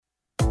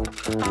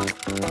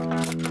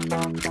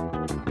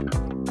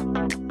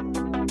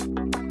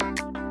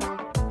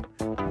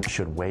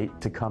Should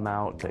wait to come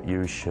out, that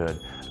you should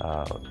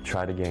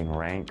try to gain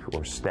rank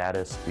or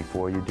status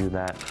before you do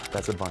that.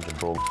 That's a bunch of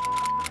bull.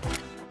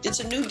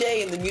 It's a new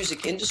day in the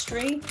music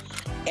industry,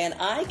 and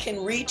I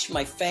can reach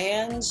my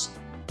fans.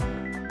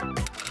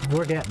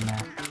 We're getting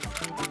there.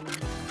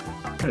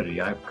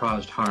 I've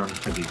caused harm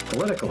to the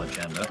political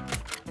agenda,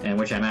 and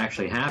which I'm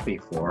actually happy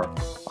for.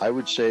 I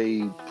would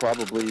say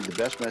probably the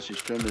best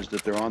message to them is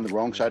that they're on the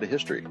wrong side of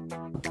history.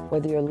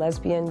 Whether you're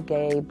lesbian,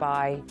 gay,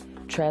 bi,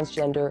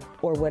 transgender,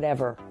 or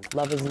whatever,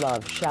 love is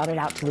love. Shout it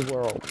out to the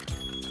world.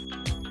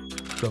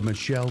 The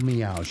Michelle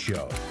Meow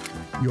Show,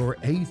 your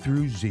A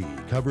through Z,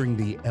 covering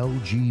the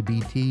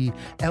LGBT,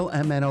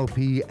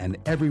 LMNOP, and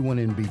everyone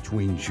in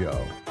between show.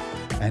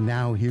 And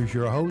now here's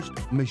your host,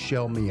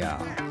 Michelle Meow.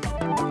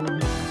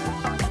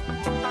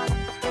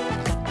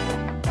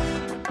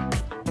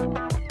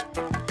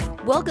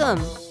 Welcome.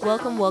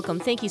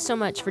 Thank you so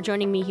much for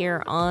joining me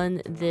here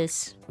on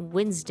this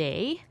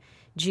Wednesday,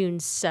 June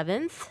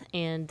 7th.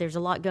 And there's a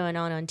lot going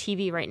on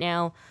TV right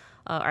now,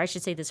 or I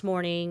should say this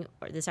morning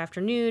or this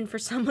afternoon for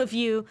some of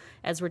you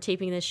as we're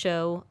taping this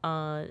show.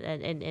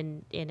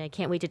 And I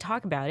can't wait to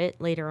talk about it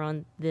later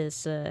on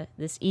this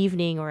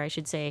evening, or I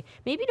should say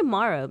maybe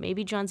tomorrow.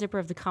 Maybe John Zipper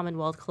of the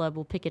Commonwealth Club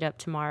will pick it up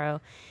tomorrow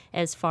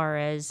as far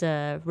as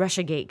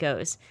Russiagate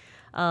goes.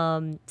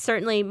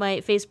 Certainly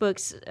my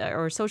Facebook's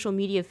or social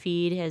media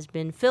feed has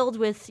been filled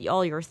with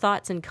all your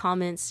thoughts and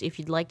comments. If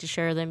you'd like to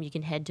share them, you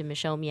can head to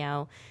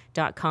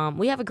michellemeow.com.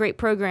 We have a great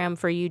program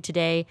for you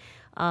today.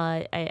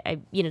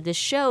 This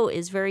show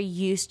is very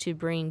used to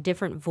bringing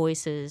different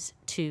voices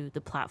to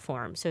the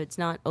platform. So it's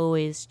not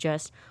always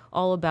just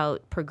all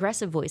about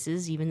progressive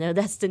voices, even though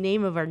that's the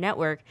name of our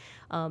network.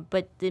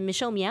 But the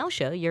Michelle Meow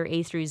Show, your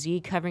A through Z,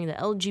 covering the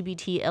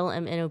LGBT,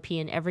 LMNOP,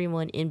 and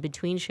everyone in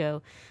between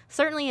show,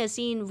 certainly has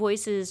seen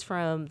voices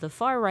from the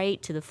far right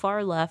to the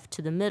far left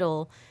to the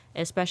middle,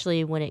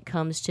 especially when it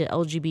comes to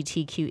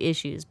LGBTQ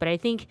issues. But I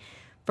think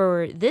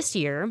for this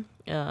year,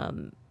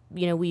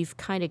 we've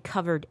kind of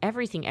covered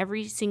everything,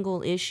 every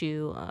single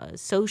issue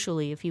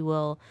socially, if you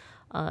will,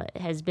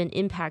 has been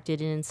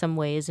impacted in some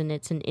ways. And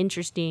it's an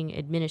interesting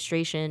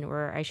administration,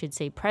 or I should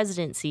say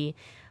presidency,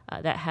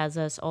 that has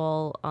us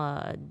all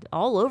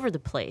over the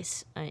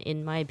place,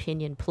 in my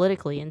opinion,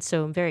 politically. And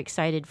so I'm very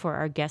excited for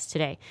our guest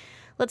today.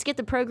 Let's get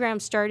the program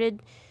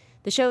started.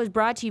 The show is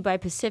brought to you by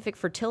Pacific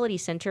Fertility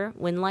Center.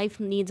 When life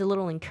needs a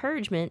little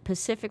encouragement,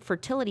 Pacific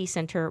Fertility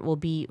Center will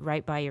be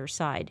right by your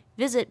side.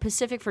 Visit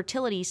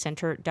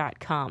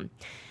pacificfertilitycenter.com.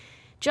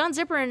 John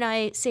Zipper and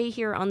I say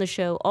here on the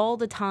show all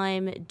the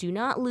time, do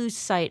not lose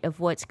sight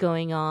of what's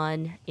going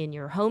on in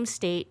your home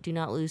state. Do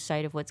not lose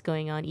sight of what's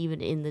going on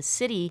even in the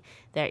city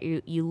that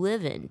you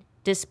live in,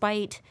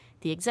 despite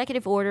the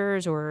executive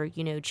orders or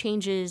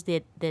changes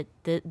that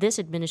this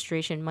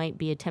administration might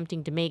be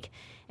attempting to make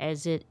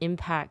as it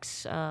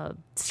impacts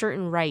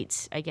certain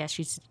rights, I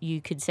guess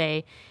you could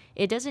say.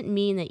 It doesn't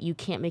mean that you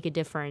can't make a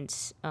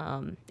difference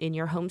in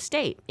your home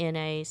state. And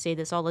I say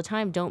this all the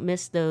time, don't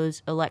miss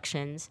those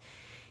elections.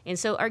 And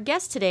so our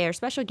guest today, our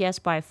special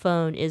guest by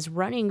phone, is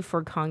running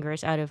for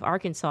Congress out of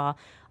Arkansas.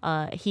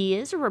 He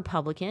is a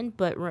Republican,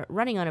 but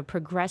running on a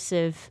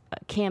progressive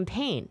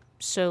campaign.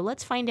 So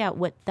let's find out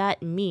what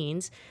that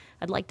means.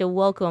 I'd like to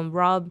welcome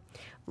Robb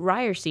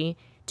Ryerse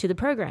to the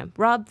program.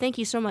 Robb, thank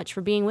you so much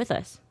for being with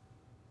us.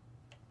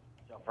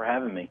 Thank you for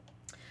having me.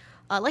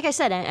 Like I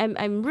said,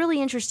 I'm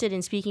really interested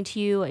in speaking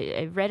to you.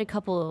 I read a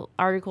couple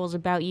articles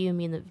about you. I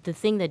mean, the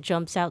thing that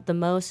jumps out the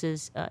most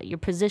is your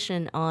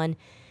position on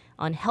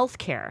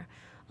healthcare.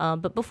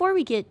 But before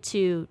we get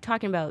to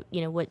talking about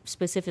what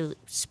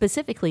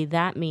specifically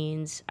that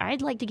means,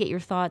 I'd like to get your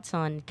thoughts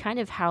on kind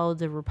of how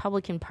the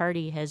Republican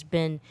Party has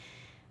been.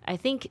 I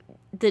think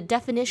the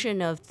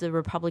definition of the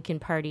Republican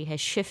Party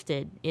has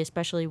shifted,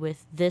 especially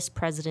with this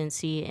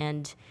presidency,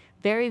 and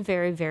very,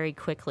 very, very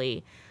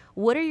quickly.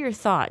 What are your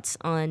thoughts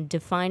on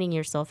defining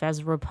yourself as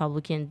a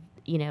Republican,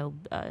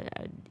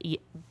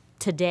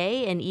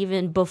 today and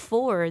even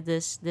before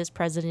this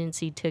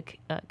presidency took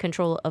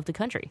control of the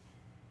country?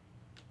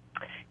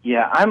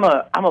 Yeah, I'm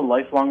a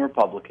lifelong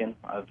Republican.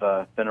 I've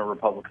been a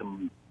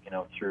Republican,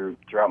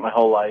 throughout my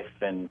whole life,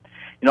 and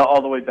all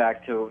the way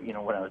back to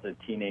when I was a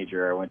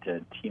teenager. I went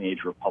to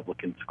teenage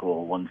Republican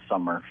school one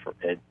summer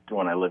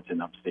when I lived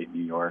in upstate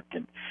New York,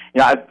 and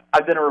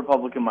I've been a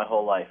Republican my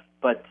whole life.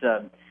 But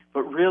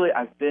really,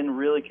 I've been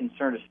really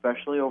concerned,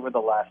 especially over the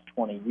last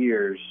 20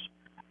 years,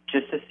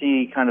 just to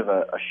see kind of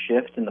a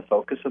shift in the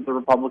focus of the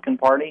Republican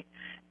Party,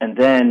 and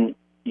then.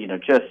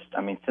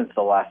 Since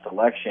the last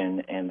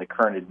election and the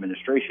current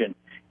administration,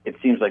 it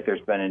seems like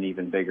there's been an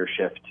even bigger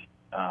shift,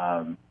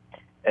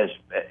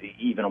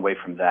 even away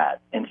from that.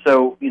 And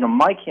so,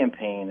 my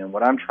campaign and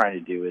what I'm trying to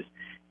do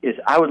is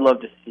I would love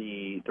to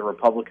see the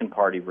Republican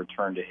Party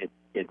return to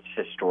its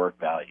historic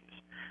values.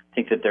 I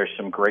think that there's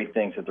some great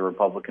things that the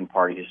Republican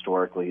Party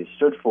historically has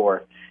stood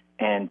for,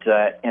 and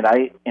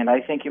I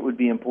think it would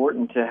be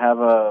important to have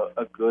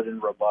a good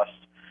and robust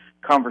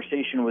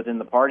conversation within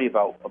the party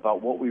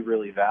about what we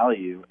really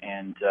value,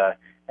 and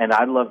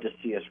I'd love to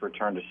see us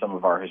return to some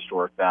of our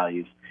historic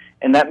values.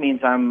 And that means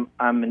I'm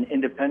an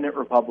independent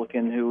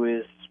Republican who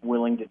is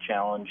willing to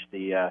challenge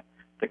the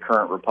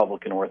current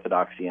Republican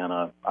orthodoxy on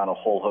a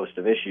whole host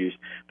of issues,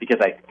 because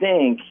I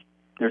think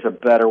there's a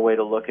better way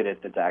to look at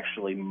it that's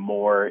actually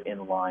more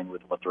in line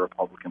with what the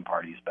Republican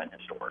Party has been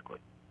historically.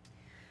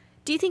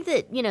 Do you think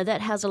that,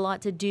 that has a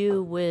lot to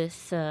do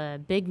with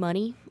big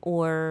money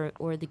or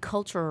the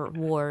culture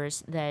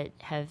wars that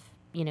have,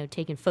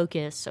 taken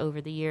focus over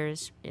the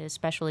years,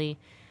 especially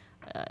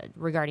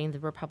regarding the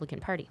Republican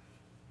Party?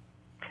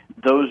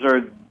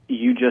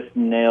 You just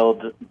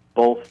nailed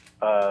both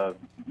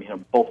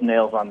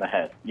nails on the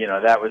head.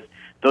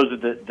 Those are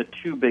the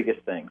two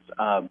biggest things.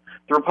 The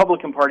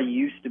Republican Party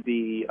used to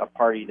be a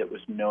party that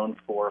was known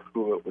for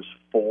who it was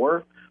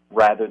for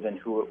rather than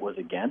who it was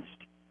against.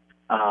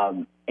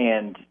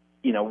 And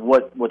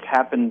what's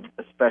happened,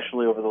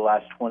 especially over the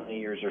last 20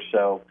 years or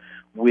so,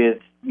 with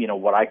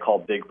what I call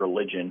big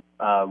religion,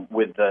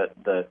 with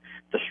the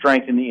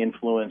strength and the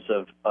influence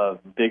of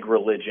big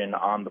religion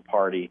on the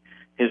party,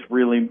 has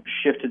really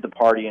shifted the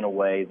party in a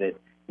way that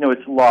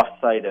it's lost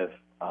sight of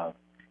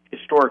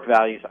historic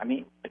values. I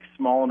mean, like,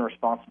 small and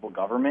responsible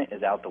government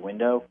is out the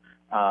window.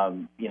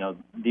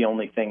 The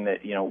only thing that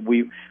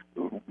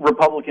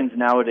Republicans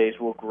nowadays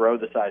will grow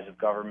the size of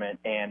government,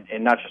 and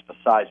not just the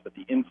size, but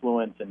the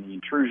influence and the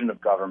intrusion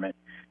of government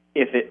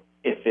if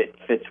it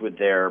fits with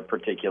their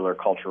particular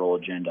cultural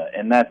agenda.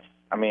 And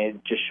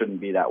it just shouldn't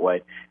be that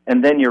way.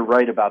 And then you're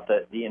right about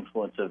the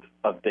influence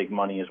of big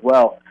money as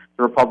well.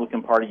 The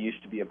Republican Party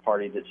used to be a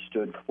party that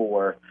stood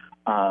for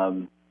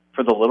the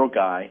little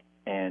guy,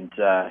 and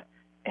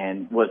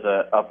was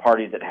a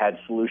party that had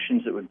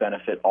solutions that would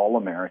benefit all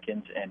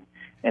Americans.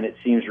 And it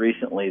seems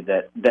recently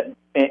that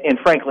and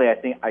frankly, I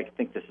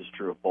think this is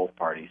true of both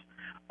parties.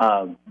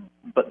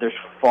 But there's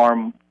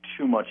far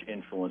too much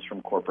influence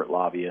from corporate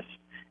lobbyists,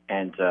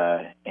 and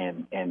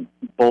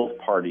both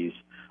parties,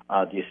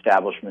 the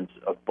establishments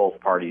of both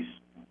parties,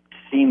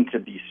 seem to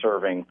be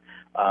serving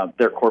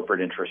their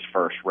corporate interests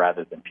first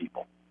rather than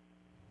people.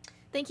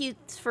 Thank you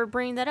for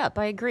bringing that up.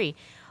 I agree.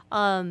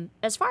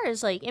 As far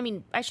as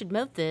I should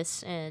note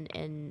this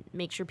and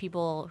make sure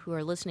people who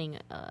are listening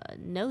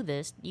know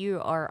this. You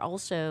are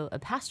also a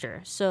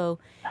pastor, so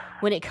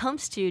when it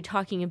comes to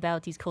talking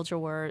about these culture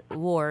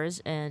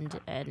wars and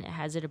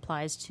as it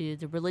applies to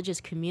the religious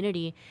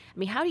community,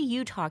 how do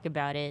you talk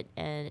about it,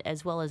 and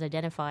as well as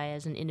identify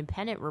as an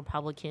independent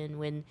Republican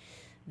when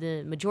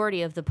the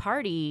majority of the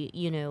party,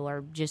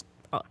 are just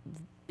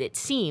it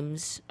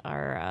seems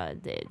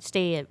they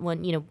stay at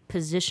one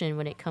position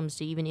when it comes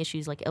to even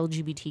issues like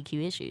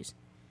LGBTQ issues?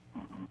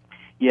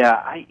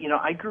 Yeah,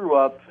 I grew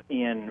up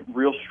in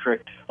real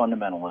strict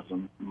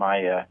fundamentalism.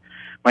 My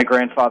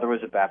grandfather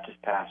was a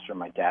Baptist pastor,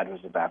 my dad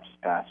was a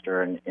Baptist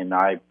pastor, and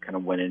I kind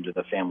of went into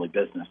the family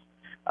business.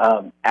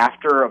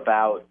 After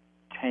about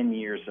 10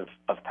 years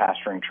of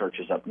pastoring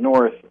churches up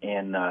north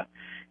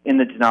in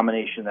the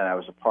denomination that I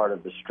was a part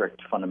of, the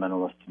strict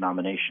fundamentalist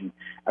denomination,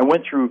 I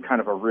went through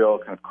kind of a real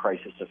kind of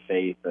crisis of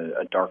faith,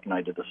 a dark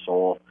night of the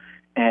soul,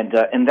 and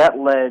that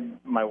led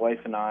my wife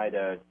and I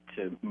to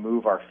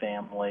move our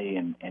family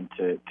and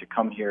to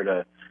come here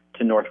to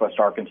Northwest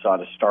Arkansas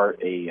to start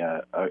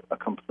a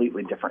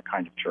completely different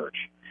kind of church,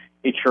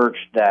 a church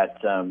that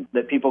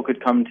people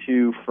could come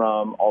to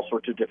from all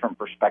sorts of different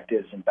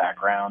perspectives and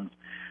backgrounds.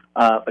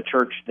 A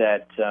church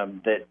that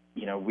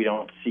we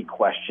don't see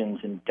questions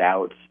and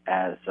doubts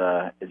as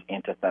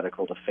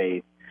antithetical to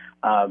faith,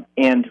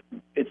 and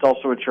it's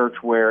also a church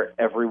where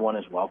everyone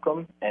is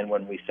welcome. And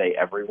when we say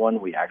everyone,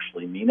 we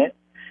actually mean it.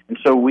 And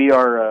so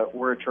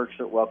we're a church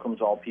that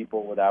welcomes all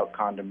people without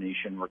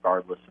condemnation,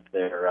 regardless of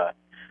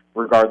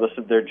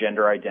their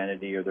gender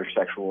identity or their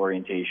sexual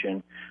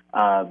orientation.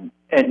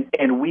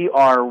 And we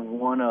are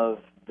one of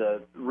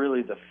the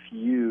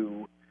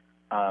few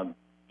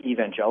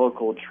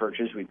evangelical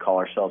churches. We'd call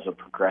ourselves a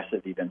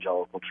progressive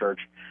evangelical church.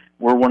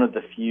 We're one of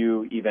the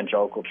few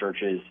evangelical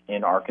churches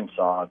in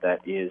Arkansas that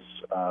is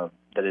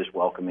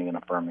welcoming and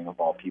affirming of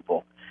all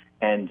people.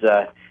 And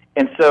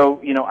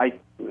so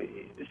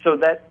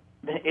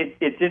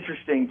it's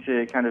interesting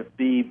to kind of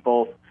be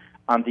both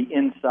on the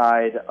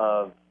inside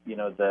of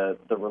the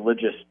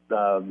religious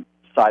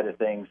side of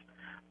things,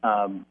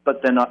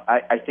 but then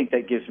I think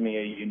that gives me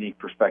a unique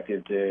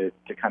perspective to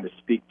kind of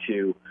speak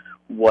to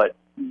what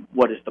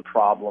is the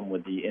problem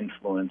with the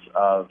influence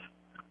of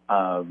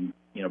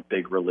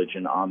big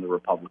religion on the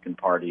Republican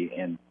Party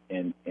and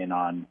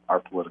on our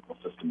political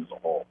system as a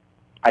whole.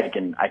 I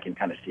can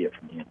kind of see it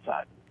from the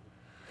inside.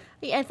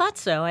 Yeah, I thought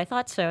so,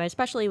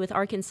 especially with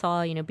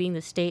Arkansas, being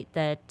the state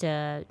that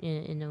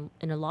in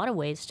a lot of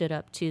ways stood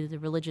up to the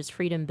religious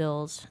freedom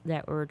bills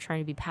that were trying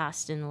to be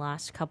passed in the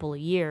last couple of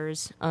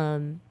years.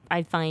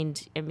 I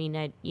find,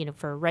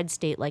 for a red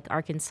state like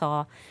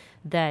Arkansas,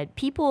 that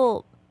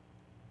people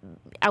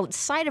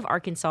outside of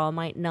Arkansas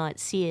might not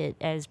see it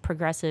as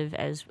progressive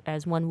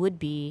as one would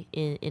be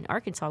in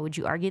Arkansas. Would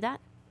you argue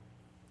that?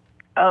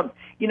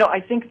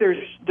 I think there's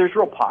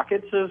real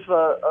pockets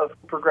of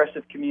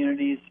progressive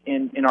communities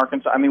in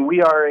Arkansas. I mean,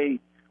 we are a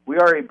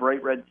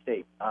bright red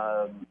state,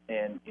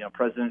 and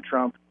President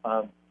Trump,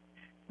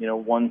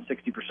 won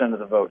 60% of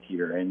the vote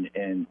here,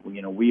 and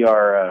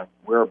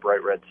we're a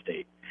bright red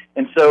state,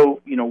 and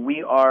so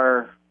we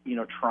are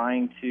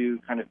trying to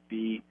kind of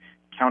be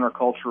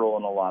countercultural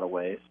in a lot of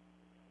ways,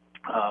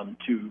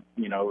 to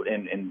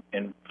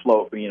and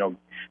flow,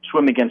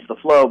 swim against the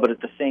flow, but at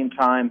the same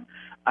time,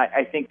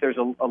 I think there's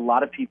a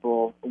lot of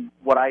people,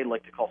 what I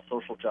like to call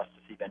social justice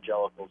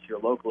evangelicals here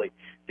locally,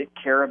 that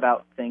care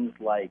about things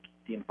like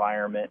the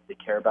environment, they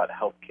care about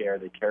health care,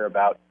 they care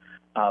about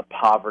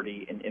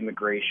poverty and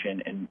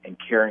immigration and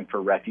caring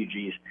for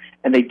refugees,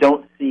 and they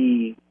don't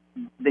see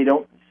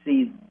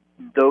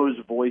those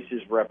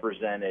voices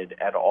represented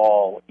at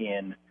all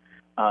in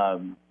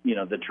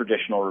the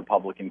traditional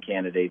Republican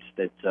candidates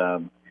that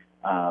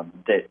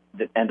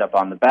end up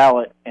on the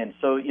ballot. And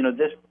so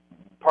this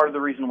part of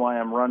the reason why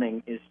I'm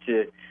running is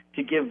to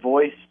give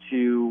voice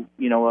to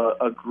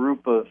a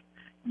group of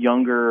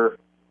younger,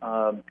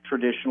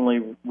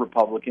 traditionally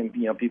Republican,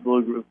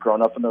 people who've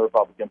grown up in the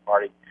Republican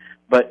Party,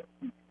 but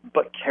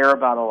care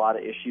about a lot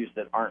of issues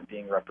that aren't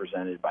being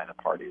represented by the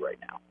party right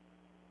now.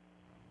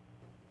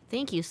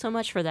 Thank you so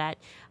much for that.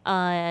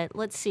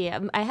 Let's see.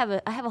 I have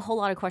a whole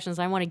lot of questions.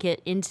 I want to get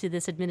into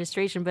this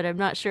administration, but I'm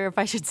not sure if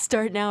I should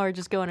start now or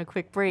just go on a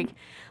quick break.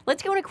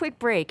 Let's go on a quick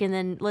break, and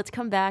then let's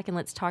come back and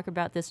let's talk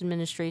about this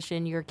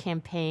administration, your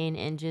campaign,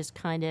 and just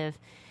kind of,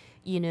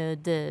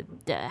 the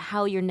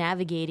how you're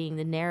navigating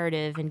the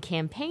narrative and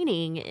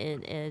campaigning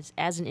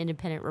as an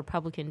independent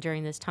Republican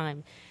during this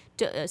time.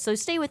 So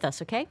stay with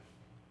us, okay?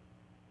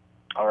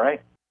 All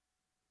right.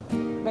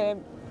 Babe,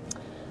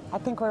 I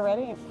think we're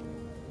ready.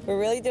 We're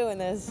really doing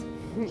this.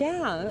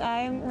 Yeah,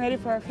 I'm ready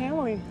for our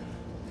family.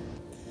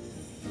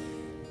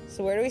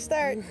 So where do we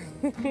start?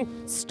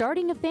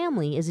 Starting a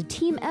family is a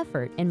team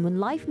effort, and when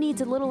life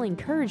needs a little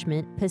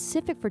encouragement,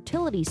 Pacific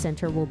Fertility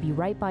Center will be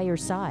right by your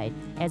side.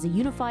 As a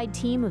unified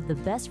team of the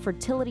best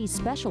fertility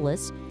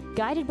specialists,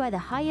 guided by the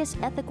highest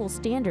ethical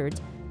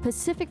standards,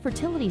 Pacific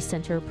Fertility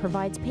Center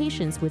provides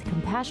patients with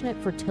compassionate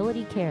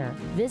fertility care.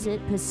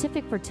 Visit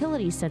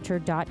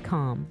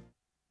pacificfertilitycenter.com.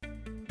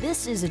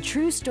 This is a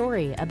true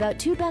story about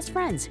two best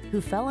friends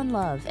who fell in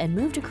love and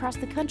moved across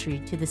the country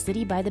to the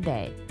city by the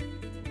bay.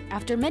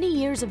 After many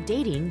years of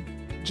dating,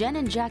 Jen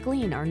and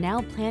Jacqueline are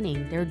now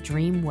planning their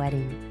dream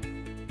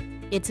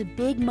wedding. It's a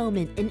big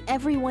moment in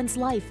everyone's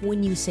life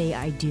when you say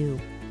I do,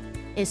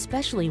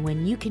 especially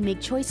when you can make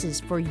choices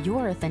for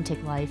your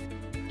authentic life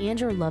and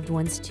your loved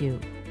ones too.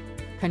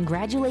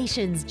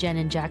 Congratulations, Jen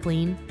and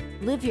Jacqueline.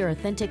 Live your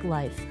authentic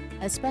life.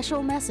 A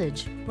special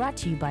message brought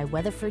to you by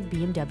Weatherford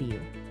BMW.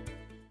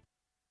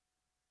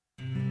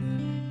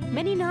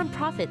 Many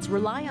nonprofits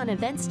rely on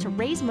events to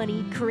raise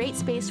money, create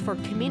space for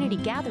community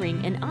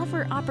gathering, and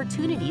offer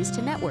opportunities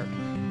to network.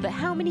 But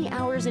how many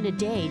hours in a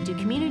day do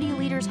community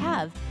leaders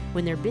have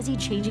when they're busy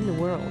changing the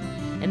world?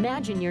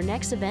 Imagine your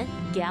next event,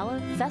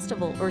 gala,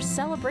 festival, or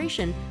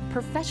celebration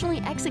professionally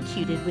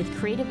executed with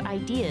creative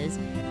ideas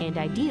and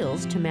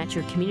ideals to match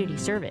your community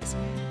service.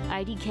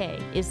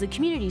 IDK is the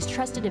community's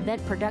trusted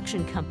event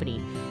production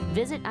company.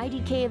 Visit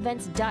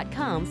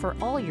idkevents.com for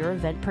all your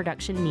event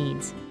production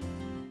needs.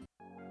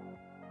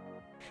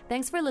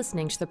 Thanks for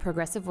listening to the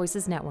Progressive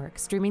Voices Network,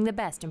 streaming the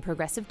best in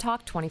progressive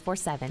talk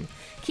 24/7.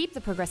 Keep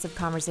the progressive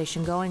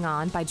conversation going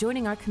on by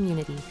joining our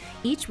community.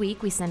 Each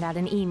week, we send out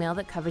an email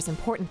that covers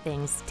important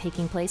things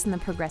taking place in the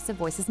Progressive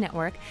Voices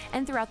Network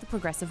and throughout the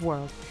progressive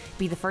world.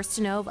 Be the first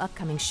to know of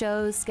upcoming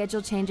shows,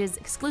 schedule changes,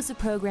 exclusive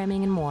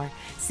programming, and more.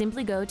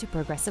 Simply go to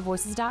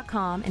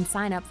progressivevoices.com and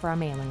sign up for our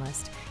mailing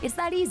list. It's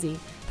that easy.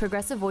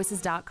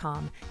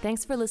 progressivevoices.com.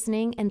 Thanks for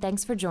listening, and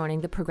thanks for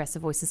joining the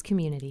Progressive Voices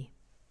community.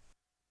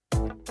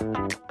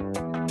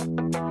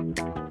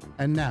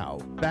 And now,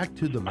 back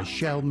to the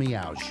Michelle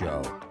Meow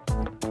Show.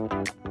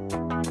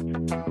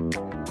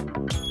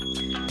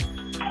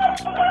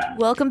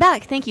 Welcome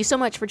back. Thank you so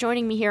much for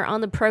joining me here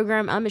on the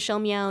program. I'm Michelle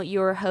Meow,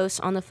 your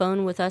host. On the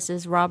phone with us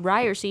is Robb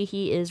Ryerse.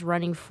 He is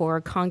running for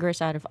Congress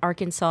out of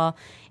Arkansas.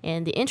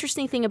 And the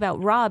interesting thing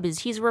about Robb is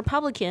he's a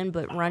Republican,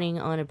 but running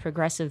on a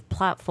progressive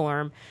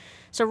platform.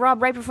 So,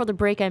 Robb, right before the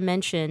break, I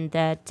mentioned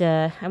that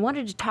I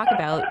wanted to talk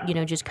about,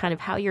 just kind of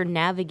how you're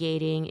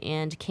navigating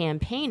and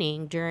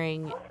campaigning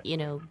during,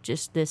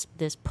 just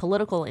this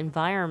political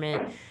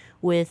environment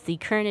with the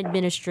current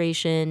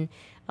administration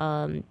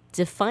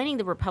defining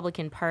the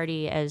Republican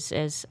Party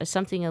as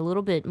something a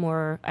little bit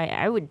more,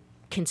 I would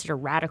consider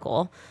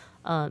radical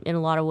in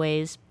a lot of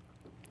ways.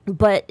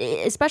 But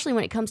especially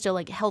when it comes to,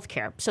 like,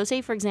 healthcare. So,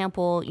 say, for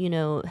example,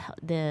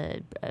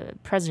 the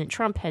President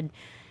Trump had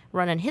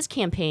run on his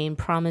campaign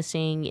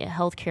promising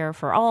health care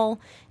for all,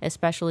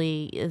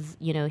 especially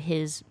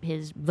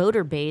his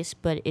voter base,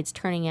 but it's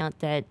turning out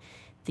that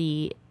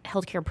the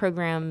health care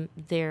program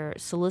they're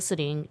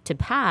soliciting to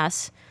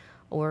pass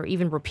or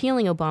even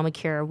repealing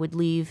Obamacare would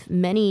leave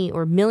many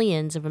or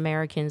millions of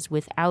Americans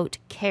without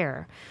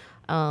care.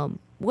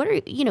 What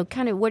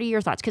are what are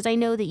your thoughts? Because I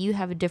know that you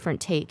have a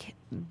different take.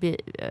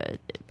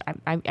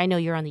 I know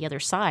you're on the other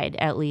side,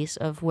 at least,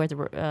 of where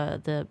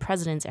the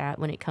president's at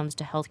when it comes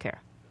to healthcare.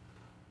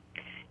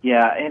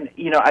 Yeah, and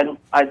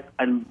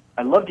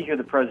I love to hear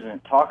the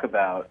president talk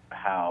about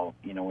how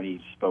when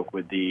he spoke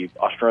with the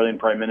Australian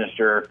Prime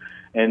Minister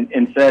and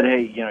said,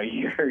 hey,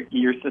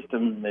 your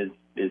system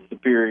is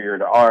superior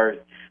to ours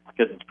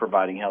because it's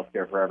providing health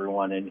care for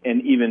everyone,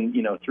 and even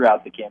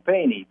throughout the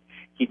campaign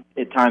he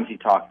at times he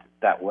talked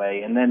that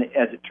way, and then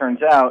as it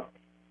turns out,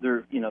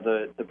 the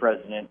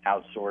president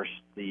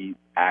outsourced the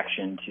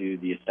action to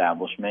the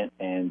establishment,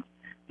 and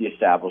the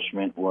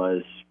establishment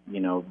was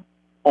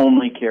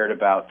only cared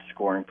about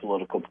scoring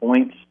political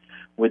points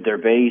with their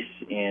base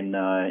in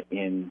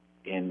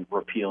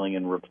repealing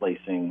and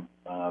replacing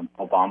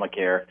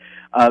Obamacare.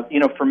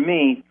 For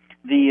me,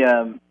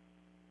 the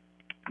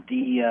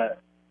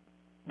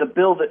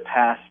bill that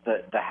passed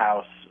the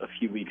House a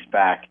few weeks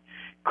back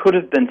could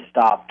have been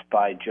stopped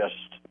by just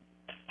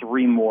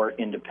 3 more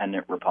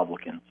independent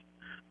Republicans.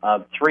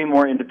 3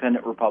 more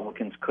independent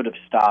Republicans could have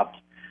stopped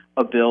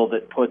a bill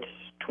that puts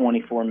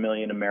 24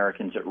 million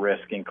Americans at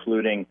risk,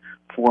 including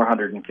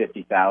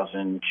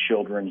 450,000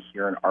 children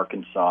here in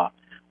Arkansas.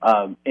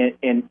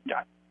 And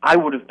I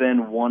would have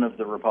been one of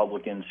the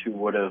Republicans who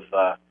would have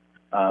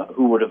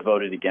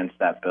voted against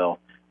that bill.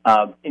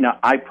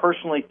 I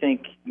personally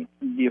think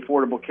the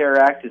Affordable Care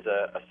Act is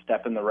a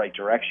step in the right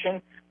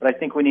direction, but I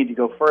think we need to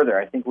go further.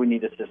 I think we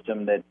need a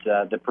system that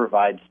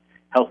provides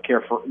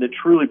that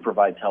truly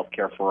provides health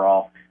care for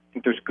all. I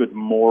think there's good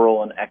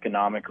moral and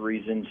economic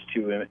reasons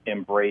to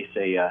embrace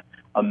a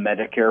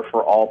Medicare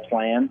for all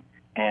plan,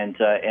 and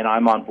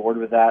I'm on board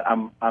with that.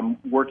 I'm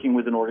working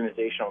with an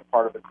organization. I'm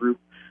part of a group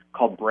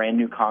called Brand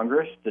New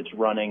Congress that's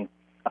running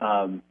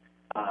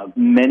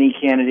many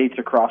candidates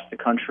across the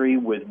country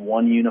with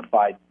one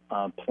unified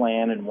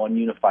plan and one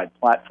unified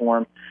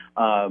platform,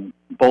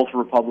 both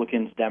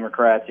Republicans,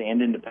 Democrats,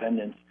 and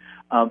independents.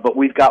 But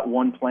we've got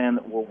one plan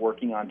that we're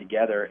working on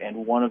together,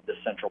 and one of the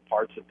central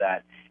parts of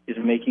that is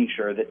making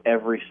sure that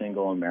every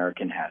single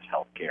American has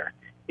health care.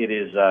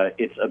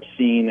 It's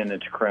obscene and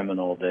it's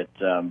criminal that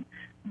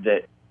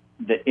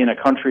in a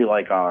country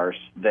like ours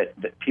that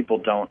people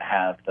don't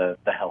have the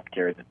health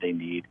care that they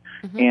need,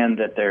 and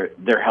that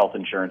their health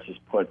insurance is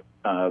put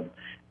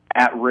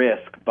at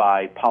risk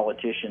by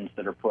politicians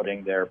that are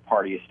putting their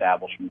party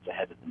establishments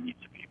ahead of the needs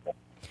of people.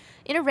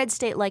 In a red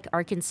state like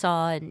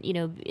Arkansas, and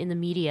in the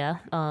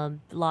media,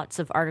 lots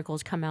of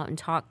articles come out and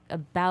talk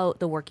about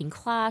the working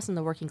class and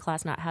the working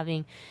class not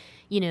having,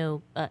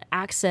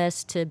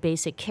 access to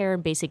basic care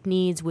and basic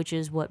needs, which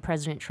is what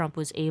President Trump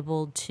was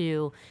able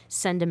to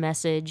send a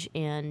message,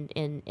 and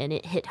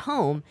it hit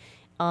home.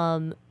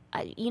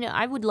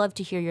 I would love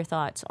to hear your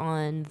thoughts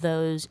on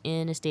those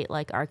in a state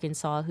like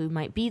Arkansas who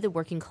might be the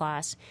working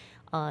class,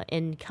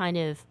 and kind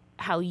of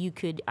how you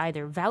could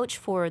either vouch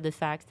for the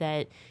fact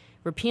that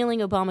repealing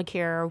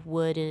Obamacare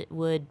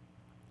would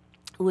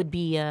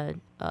be a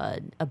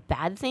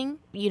bad thing,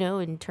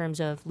 in terms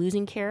of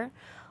losing care,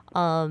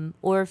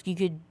 or if you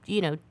could,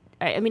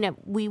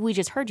 we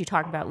just heard you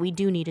talk about we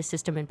do need a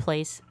system in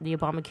place. The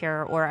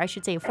Obamacare, or I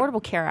should say,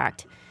 Affordable Care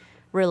Act,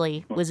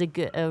 really was a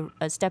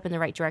step in the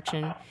right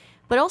direction.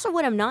 But also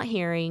what I'm not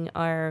hearing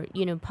are,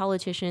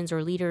 politicians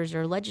or leaders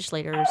or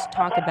legislators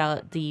talk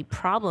about the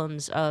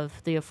problems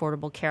of the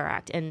Affordable Care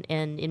Act. And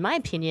in my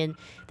opinion,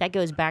 that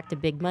goes back to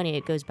big money.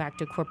 It goes back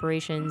to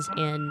corporations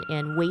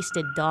and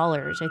wasted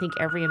dollars. I think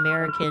every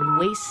American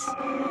wastes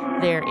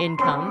their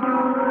income.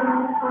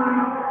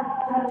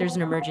 There's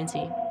an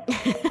emergency.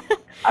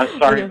 I'm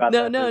sorry about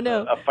that.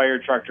 No. A fire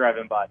truck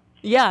driving by.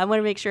 Yeah, I want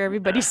to make sure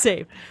everybody's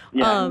safe.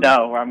 Yeah,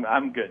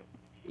 I'm good.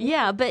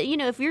 Yeah, but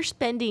if you're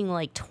spending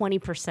like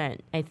 20%,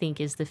 I think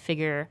is the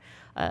figure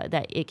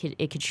that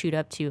it could shoot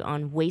up to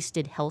on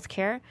wasted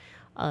healthcare.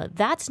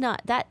 That's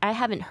not that I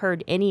haven't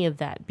heard any of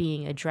that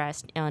being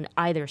addressed on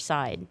either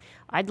side.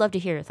 I'd love to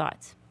hear your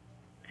thoughts.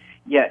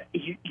 Yeah,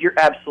 you're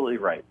absolutely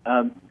right.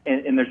 And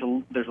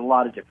there's a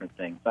lot of different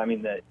things. I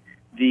mean,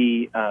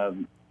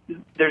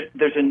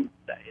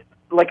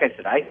 like I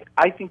said,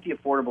 I think the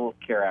Affordable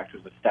Care Act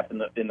was a step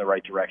in the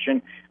right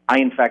direction. I,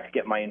 in fact,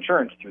 get my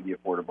insurance through the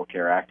Affordable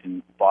Care Act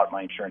and bought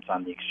my insurance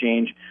on the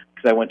exchange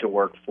because I went to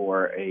work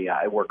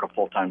I work a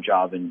full-time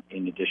job in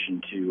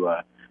addition to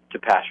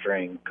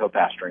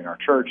co-pastoring our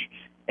church,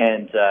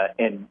 and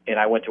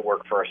I went to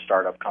work for a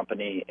startup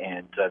company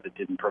and that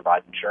didn't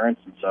provide insurance,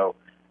 and so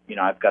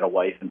I've got a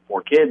wife and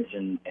 4 kids,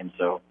 and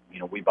so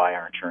we buy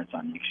our insurance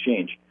on the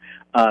exchange.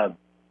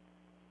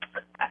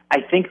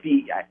 I think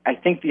the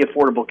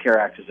Affordable Care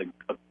Act is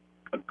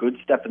a good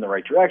step in the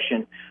right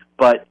direction,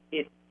 but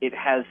it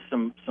has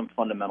some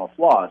fundamental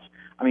flaws.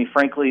 I mean,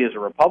 frankly, as a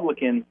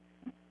Republican,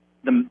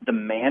 the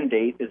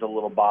mandate is a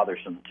little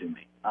bothersome to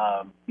me.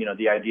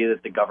 The idea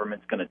that the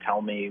government's going to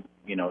tell me,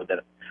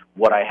 that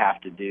what I have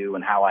to do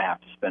and how I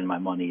have to spend my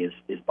money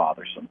is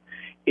bothersome.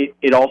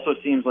 It also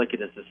seems like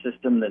it is a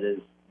system that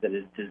is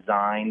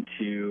designed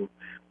to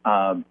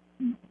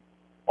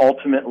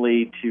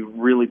ultimately to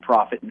really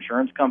profit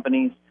insurance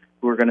companies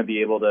who are going to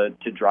be able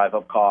to drive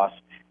up costs.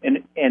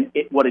 And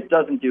what it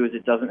doesn't do is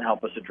it doesn't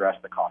help us address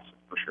the cost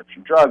of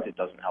prescription drugs. It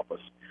doesn't help us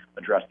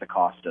address the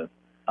cost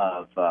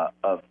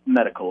of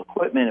medical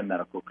equipment and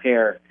medical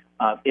care.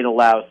 It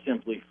allows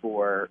simply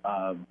for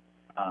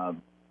the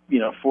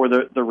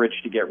rich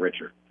to get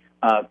richer.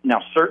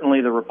 Now,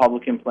 certainly the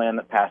Republican plan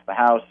that passed the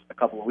House a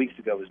couple of weeks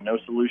ago is no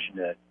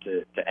solution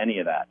to any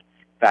of that.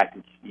 In fact,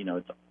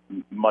 it's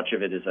much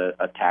of it is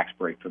a tax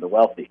break for the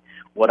wealthy.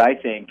 What I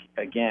think,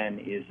 again,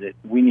 is that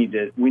we need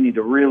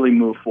to really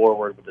move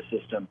forward with a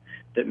system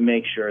that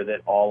makes sure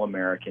that all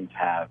Americans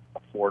have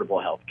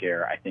affordable health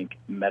care. I think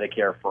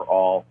Medicare for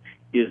all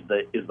is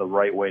the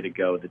right way to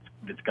go.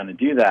 That's going to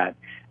do that.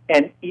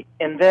 And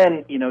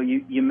then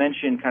you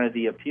mentioned kind of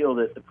the appeal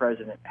that the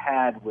president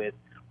had with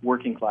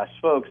working class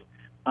folks.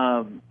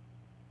 I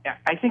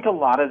think a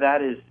lot of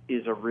that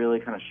is a really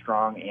kind of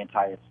strong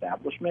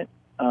anti-establishment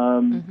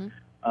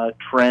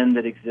trend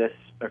that exists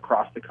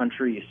across the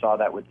country. You saw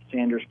that with the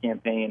Sanders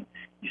campaign.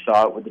 You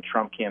saw it with the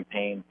Trump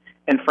campaign.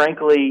 And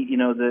frankly,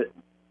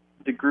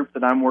 the group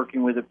that I'm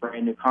working with at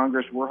Brand New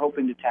Congress, we're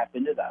hoping to tap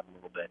into that a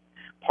little bit.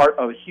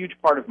 A huge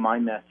part of my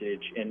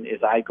message, and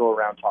as I go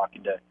around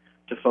talking to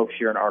folks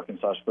here in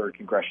Arkansas's 3rd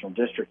Congressional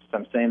District,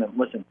 I'm saying that,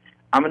 listen,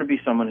 I'm going to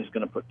be someone who's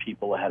going to put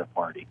people ahead of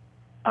party.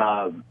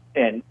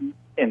 And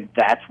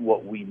that's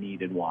what we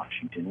need in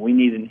Washington. We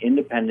need an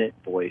independent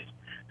voice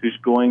who's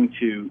going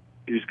to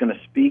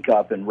speak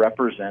up and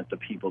represent the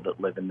people that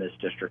live in this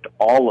district,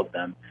 all of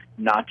them,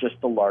 not just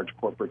the large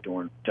corporate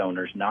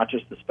donors, not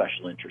just the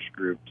special interest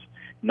groups,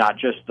 not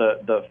just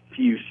the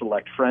few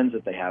select friends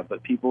that they have,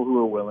 but people who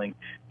are willing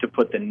to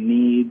put the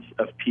needs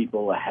of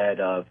people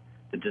ahead of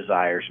the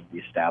desires of the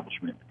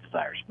establishment, the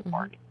desires of the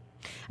party.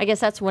 I guess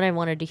that's what I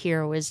wanted to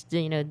hear was,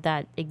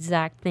 that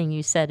exact thing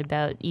you said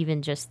about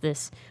even just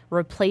this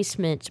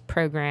replacement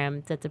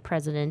program that the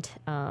president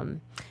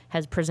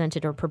has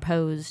presented or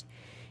proposed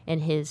in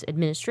his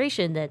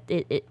administration, that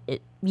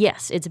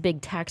yes, it's a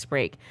big tax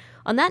break.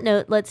 On that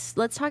note, let's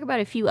talk about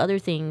a few other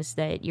things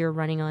that you're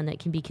running on that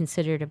can be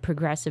considered a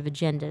progressive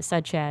agenda,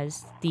 such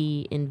as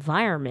the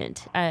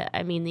environment.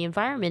 I mean, the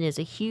environment is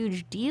a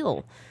huge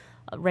deal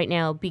right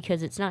now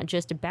because it's not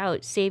just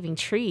about saving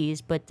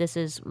trees, but this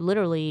is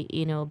literally,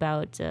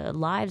 about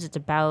lives. It's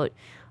about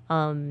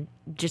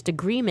just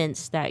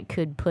agreements that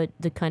could put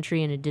the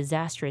country in a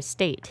disastrous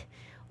state.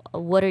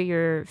 What are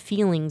your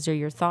feelings or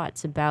your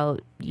thoughts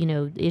about,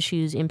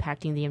 issues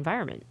impacting the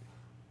environment?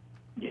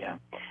 Yeah,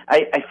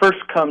 I first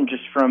come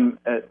just from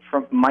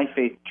my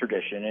faith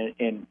tradition,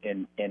 and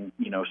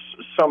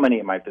so many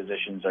of my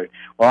positions are.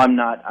 Well, I'm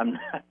not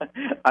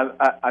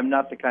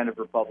the kind of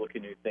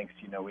Republican who thinks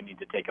we need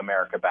to take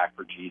America back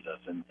for Jesus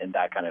and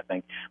that kind of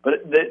thing.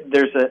 But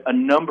there's a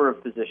number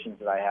of positions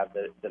that I have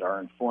that are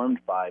informed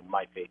by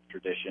my faith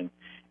tradition,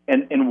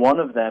 and one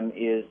of them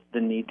is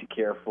the need to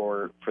care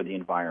for the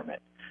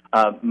environment.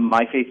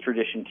 My faith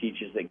tradition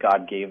teaches that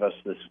God gave us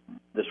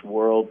this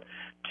world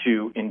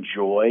to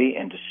enjoy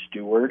and to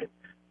steward,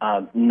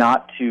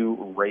 not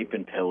to rape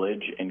and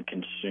pillage and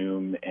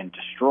consume and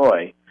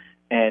destroy.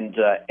 And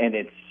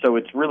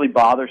it's really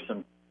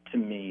bothersome to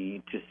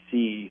me to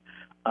see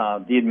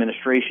the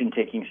administration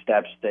taking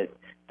steps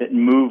that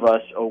move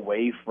us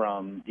away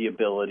from the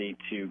ability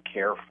to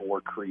care for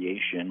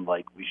creation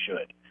like we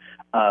should.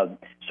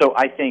 So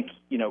I think,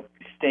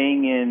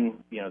 staying in,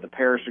 the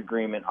Paris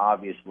Agreement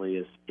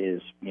obviously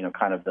is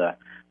kind of the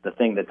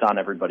thing that's on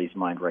everybody's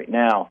mind right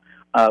now.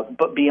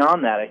 But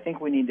beyond that, I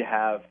think we need to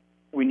have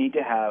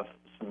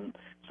some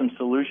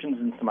solutions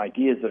and some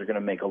ideas that are going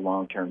to make a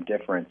long-term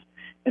difference.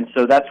 And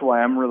so that's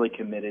why I'm really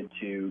committed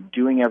to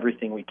doing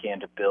everything we can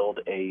to build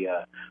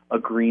a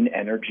green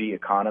energy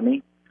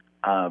economy.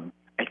 I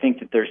think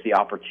that there's the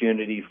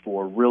opportunity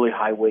for really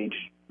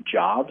high-wage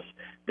jobs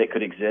that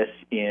could exist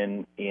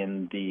in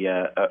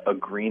a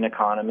green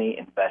economy,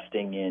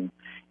 investing in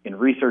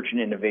research and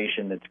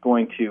innovation that's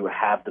going to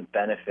have the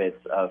benefits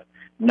of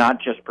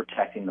not just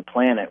protecting the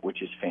planet,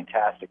 which is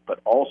fantastic, but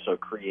also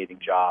creating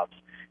jobs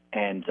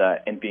and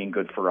being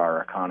good for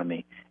our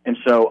economy. And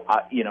so,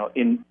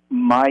 in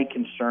my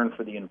concern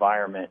for the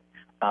environment,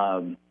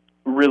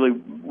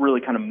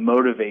 really kind of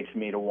motivates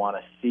me to want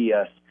to see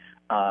us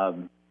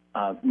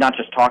not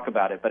just talk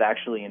about it, but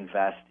actually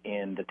invest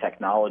in the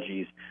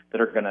technologies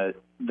that are going to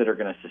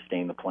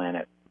sustain the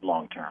planet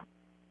long term.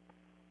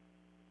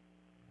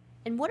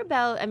 And what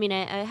about,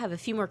 I have a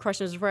few more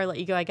questions before I let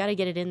you go. I got to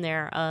get it in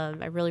there.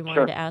 I really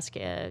wanted to ask,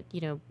 in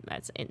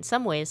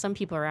some ways, some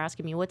people are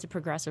asking me, what's a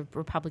progressive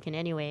Republican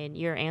anyway? And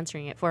you're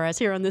answering it for us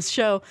here on this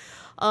show.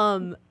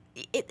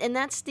 And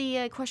that's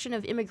the question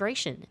of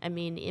immigration.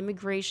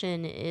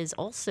 Immigration is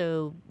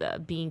also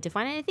being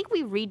defined. And I think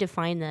we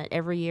redefine that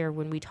every year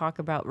when we talk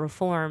about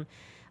reform.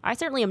 I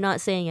certainly am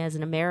not saying as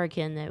an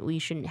American that we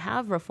shouldn't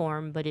have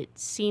reform, but it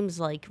seems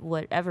like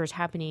whatever's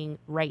happening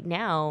right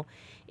now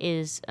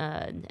is,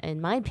 in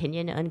my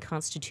opinion,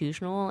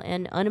 unconstitutional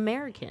and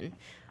un-American.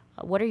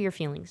 What are your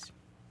feelings?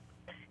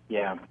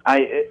 Yeah,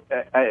 I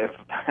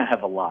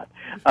have a lot.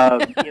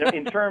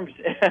 In terms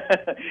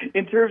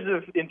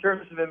of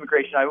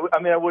immigration, I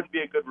wouldn't be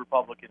a good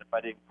Republican if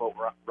I didn't quote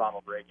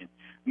Ronald Reagan.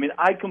 I mean,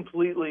 I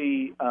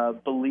completely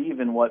believe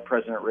in what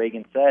President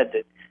Reagan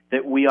said,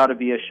 that we ought to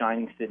be a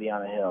shining city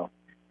on a hill.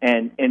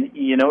 And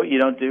you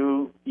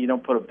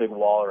don't put a big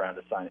wall around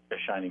a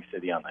shining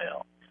city on the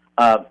hill.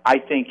 I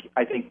think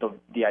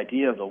the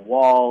idea of the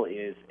wall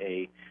is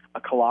a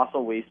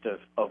colossal waste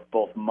of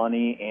both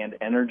money and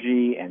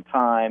energy and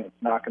time. It's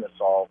not going to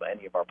solve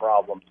any of our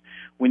problems.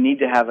 We need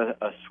to have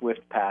a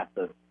swift path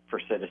for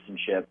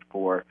citizenship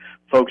for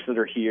folks that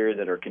are here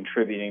that are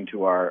contributing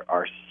to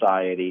our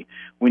society.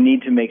 We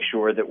need to make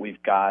sure that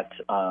we've got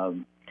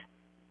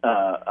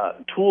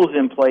tools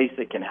in place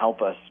that can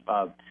help us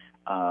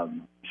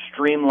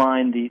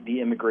streamline the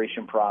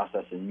immigration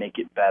process and make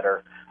it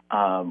better.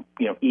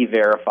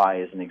 E-Verify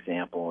is an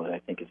example that I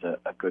think is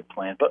a good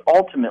plan. But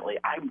ultimately,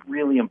 I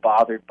really am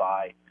bothered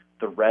by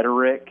the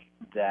rhetoric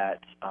that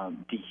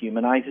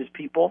dehumanizes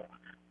people,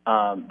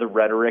 the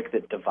rhetoric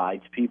that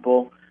divides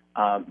people.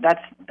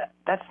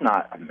 That's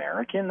not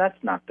American.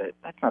 That's not the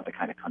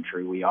kind of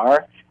country we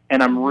are.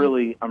 And I'm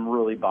really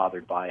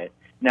bothered by it.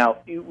 Now,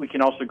 we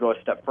can also go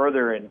a step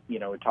further and, we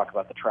talk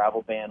about the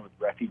travel ban with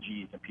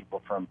refugees and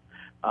people from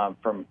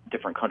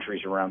different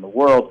countries around the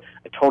world.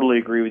 I totally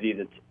agree with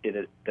you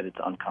that it's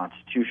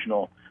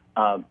unconstitutional.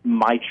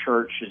 My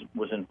church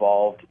was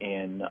involved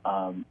in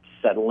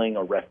settling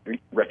a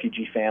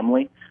refugee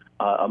family,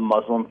 a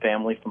Muslim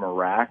family from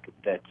Iraq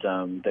that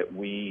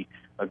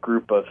a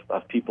group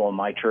of people in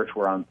my church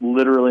were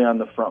literally on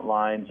the front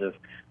lines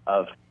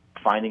of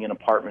finding an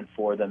apartment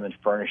for them and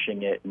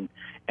furnishing it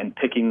and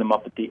picking them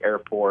up at the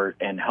airport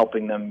and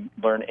helping them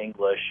learn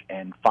English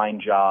and find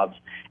jobs.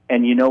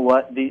 And you know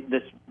what?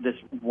 This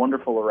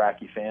wonderful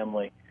Iraqi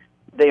family,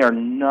 they are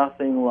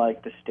nothing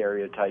like the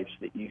stereotypes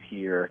that you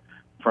hear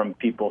from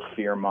people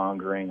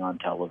fear-mongering on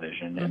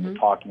television and the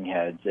talking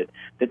heads that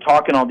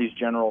talk in all these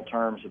general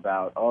terms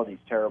about, these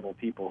terrible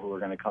people who are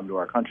going to come to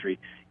our country.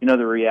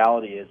 The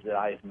reality is that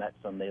I've met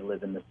some. They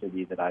live in the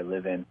city that I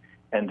live in,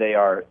 and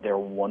they're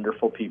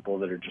wonderful people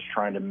that are just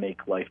trying to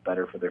make life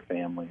better for their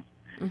families.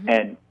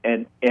 And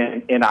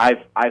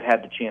I've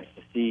had the chance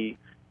to see,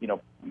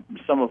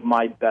 some of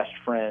my best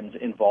friends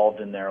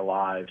involved in their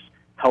lives,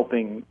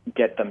 helping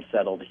get them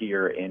settled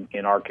here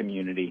in our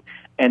community.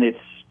 And it's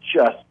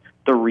just,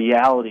 the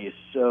reality is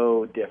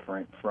so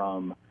different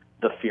from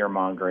the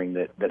fear-mongering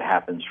that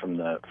happens from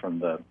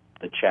the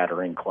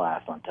chattering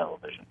class on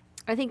television.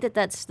 I think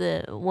that's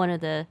one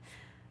of the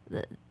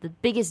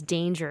biggest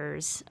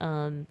dangers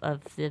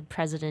of the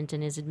president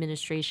and his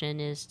administration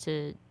is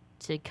to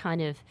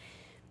kind of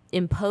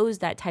impose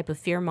that type of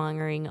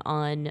fear-mongering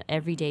on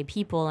everyday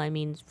people. I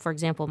mean, for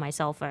example,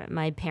 myself,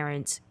 my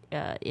parents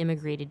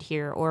immigrated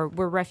here or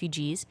were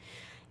refugees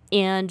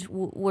and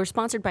were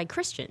sponsored by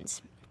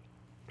Christians.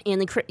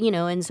 And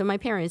and so my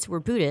parents were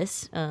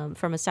Buddhists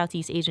from a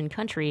Southeast Asian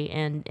country,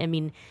 and I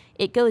mean,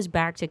 it goes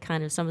back to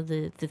kind of some of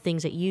the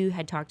things that you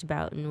had talked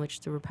about, in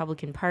which the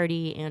Republican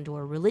Party and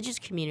or religious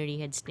community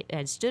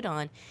had stood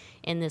on,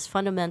 and this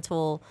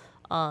fundamental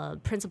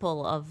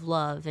principle of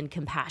love and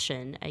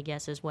compassion, I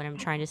guess, is what I'm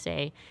trying to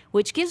say,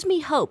 which gives me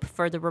hope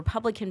for the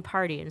Republican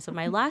Party. And so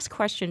my last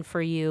question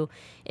for you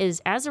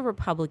is, as a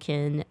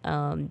Republican,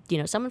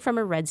 someone from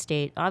a red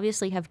state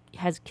obviously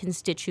has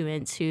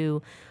constituents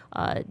who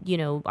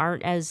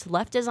aren't as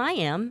left as I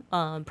am,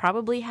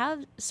 probably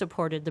have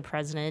supported the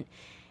president.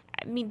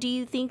 I mean, do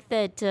you think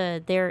that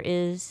there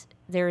is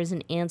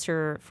an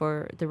answer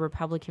for the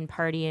Republican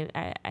Party?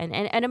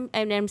 And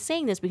I'm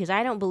saying this because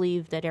I don't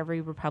believe that every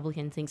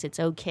Republican thinks it's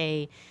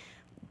okay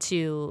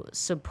to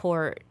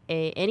support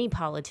any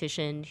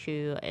politician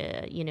who,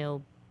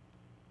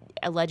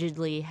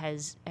 allegedly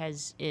has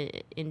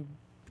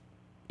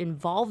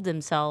involved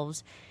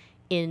themselves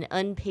in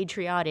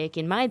unpatriotic,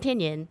 in my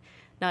opinion,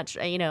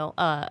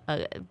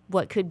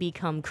 what could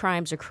become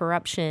crimes or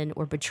corruption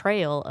or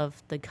betrayal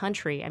of the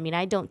country. I mean,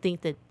 I don't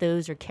think that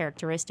those are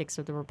characteristics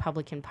of the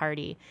Republican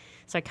Party.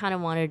 So I kind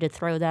of wanted to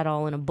throw that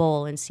all in a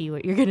bowl and see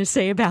what you're going to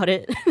say about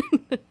it.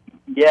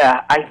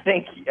 Yeah, I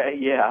think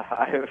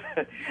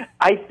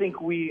I think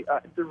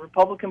the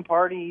Republican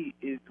Party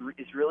is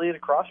really at a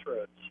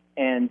crossroads,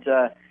 and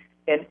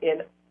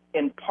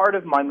part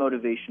of my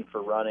motivation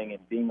for running and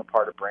being a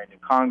part of Brand New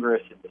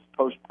Congress and this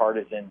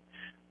post-partisan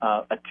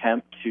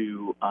attempt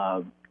to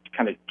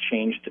kind of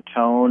change the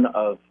tone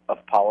of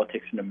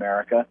politics in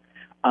America.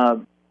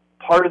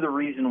 Part of the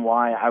reason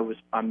why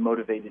I'm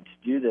motivated to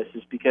do this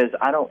is because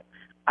I don't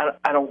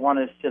want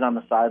to sit on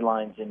the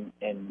sidelines and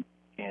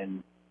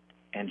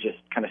just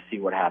kind of see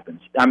what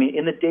happens. I mean,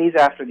 in the days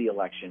after the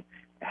election,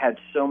 I had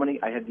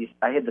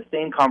the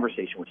same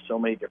conversation with so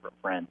many different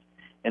friends,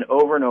 and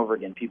over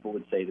again, people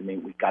would say to me,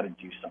 "We've got to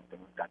do something.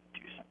 We've got to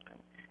do something."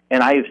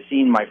 And I have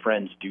seen my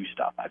friends do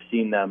stuff. I've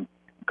seen them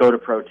go to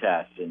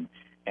protests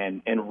and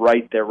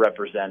write their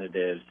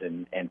representatives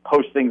and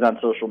post things on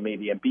social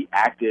media and be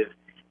active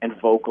and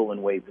vocal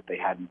in ways that they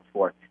hadn't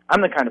before.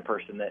 I'm the kind of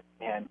person that,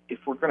 man, if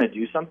we're going to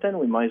do something,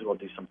 we might as well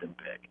do something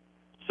big.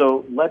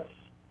 So let's,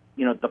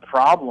 the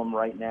problem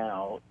right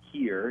now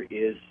here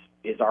is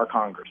our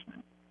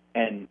congressman,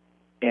 and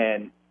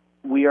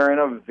we are in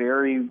a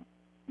very,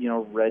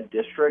 red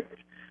district,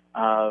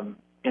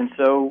 and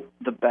so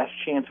the best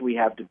chance we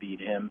have to beat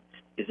him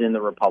is in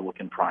the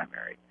Republican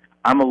primary.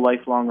 I'm a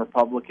lifelong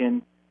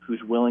Republican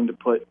who's willing to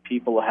put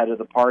people ahead of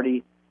the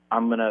party.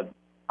 I'm gonna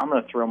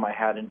throw my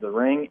hat into the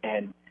ring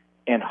and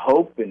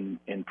hope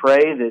and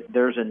pray that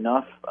there's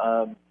enough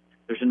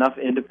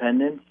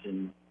independents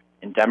and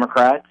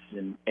Democrats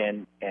and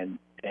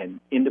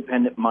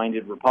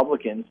independent-minded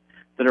Republicans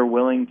that are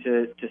willing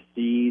to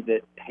see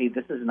that, hey,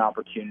 this is an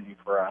opportunity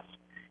for us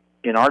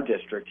in our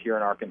district here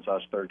in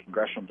Arkansas's 3rd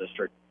Congressional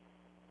District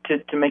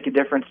to make a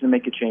difference and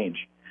make a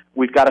change.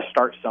 We've got to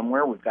start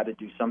somewhere. We've got to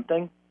do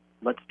something.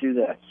 Let's do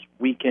this.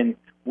 We can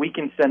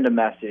send a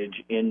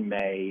message in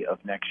May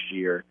of next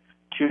year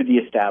to the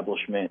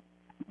establishment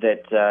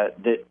that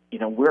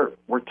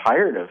we're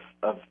tired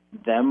of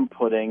them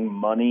putting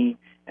money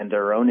and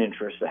their own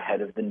interests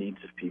ahead of the needs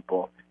of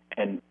people,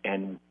 and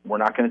we're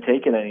not going to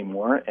take it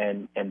anymore,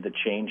 and the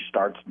change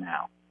starts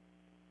now.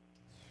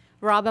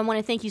 Robb, I want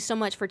to thank you so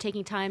much for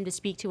taking time to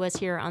speak to us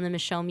here on the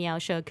Michelle Meow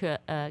Show.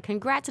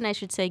 Congrats, and I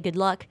should say good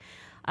luck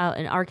out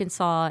in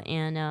Arkansas,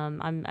 and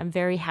I'm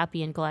very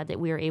happy and glad that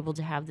we are able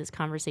to have this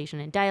conversation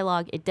and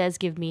dialogue. It does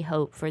give me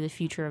hope for the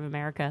future of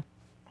America.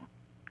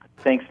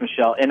 Thanks,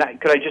 Michelle. And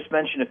could I just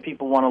mention, if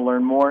people want to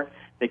learn more,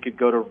 they could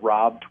go to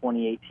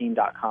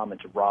robb2018.com.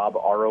 It's Robb,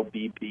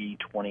 R-O-B-B,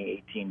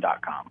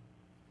 2018.com.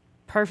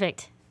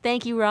 Perfect.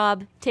 Thank you,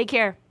 Robb. Take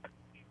care.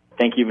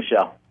 Thank you,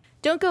 Michelle.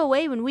 Don't go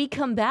away. When we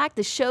come back,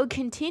 the show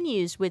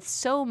continues with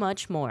so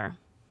much more.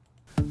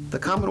 The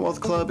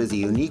Commonwealth Club is a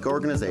unique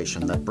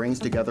organization that brings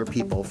together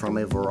people from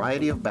a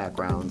variety of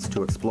backgrounds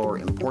to explore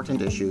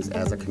important issues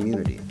as a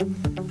community.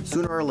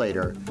 Sooner or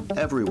later,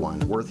 everyone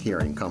worth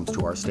hearing comes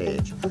to our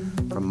stage.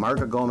 From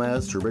Marga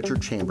Gomez to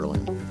Richard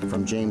Chamberlain,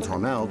 from James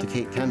Hormel to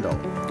Kate Kendall,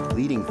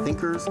 leading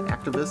thinkers,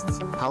 activists,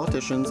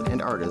 politicians,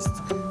 and artists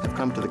have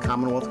come to the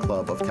Commonwealth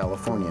Club of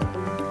California.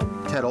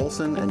 Ted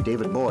Olson and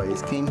David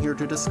Boies came here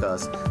to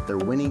discuss their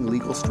winning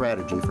legal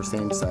strategy for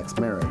same-sex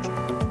marriage.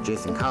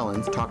 Jason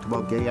Collins talked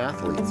about gay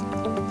athletes.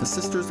 The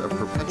Sisters of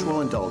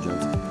Perpetual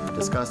Indulgence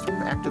discussed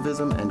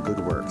activism and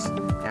good works.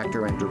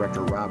 Actor and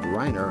director Robb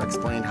Reiner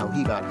explained how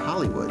he got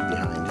Hollywood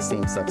behind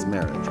same-sex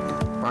marriage.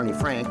 Barney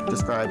Frank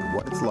described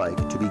what it's like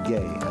to be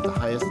gay at the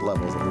highest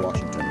levels of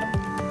Washington.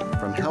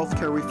 From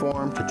healthcare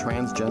reform to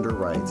transgender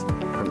rights,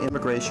 from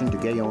immigration to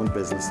gay-owned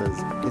businesses,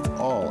 it's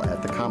all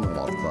at the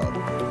Commonwealth Club.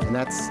 And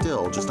that's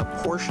still just a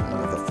portion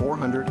of the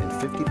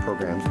 450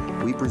 programs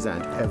we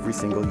present every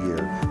single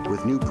year,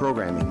 with new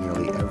programming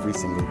nearly every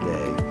single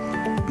day.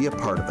 Be a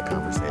part of the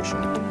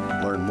conversation.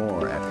 Learn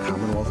more at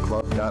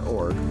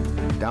commonwealthclub.org,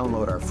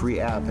 download our free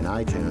app in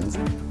iTunes,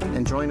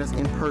 and join us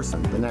in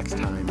person the next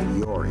time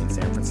you're in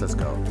San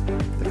Francisco.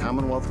 The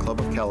Commonwealth Club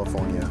of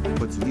California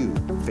puts you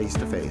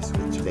face-to-face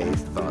with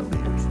today's thought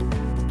leaders.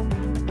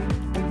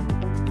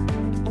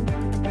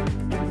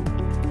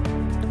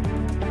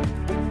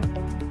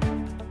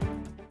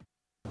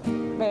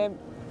 Babe,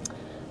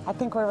 I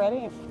think we're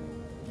ready.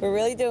 We're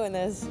really doing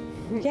this.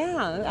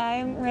 Yeah,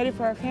 I'm ready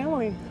for our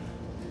family.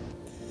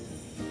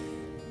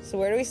 So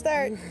where do we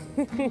start?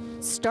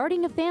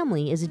 Starting a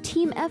family is a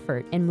team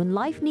effort, and when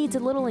life needs a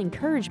little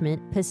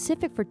encouragement,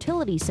 Pacific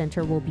Fertility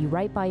Center will be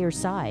right by your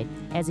side.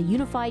 As a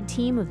unified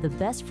team of the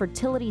best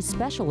fertility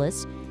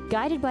specialists,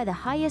 guided by the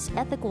highest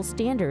ethical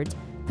standards,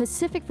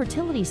 Pacific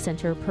Fertility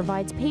Center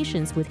provides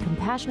patients with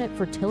compassionate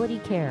fertility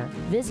care.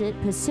 Visit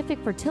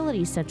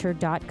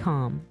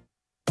pacificfertilitycenter.com.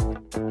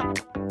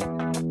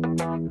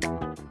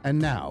 And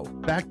now,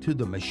 back to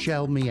the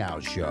Michelle Meow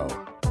Show.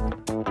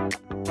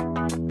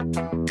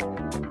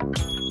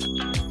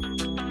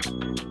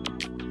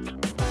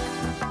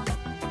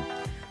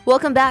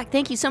 Welcome back.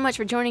 Thank you so much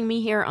for joining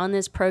me here on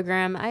this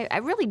program. I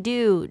really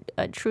do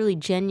truly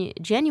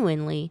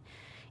genuinely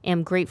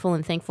am grateful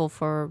and thankful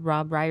for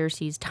Robb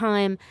Ryerse's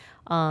time.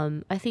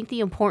 I think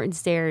the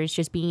importance there is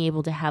just being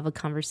able to have a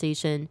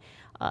conversation.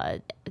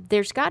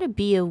 There's got to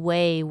be a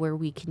way where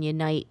we can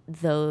unite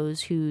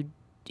those who,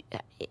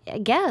 I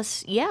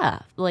guess,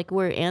 like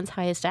we're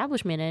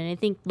anti-establishment. And I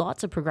think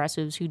lots of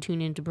progressives who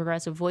tune into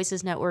Progressive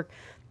Voices Network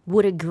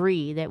would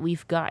agree that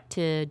we've got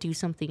to do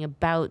something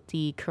about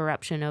the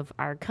corruption of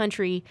our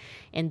country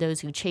and those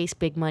who chase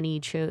big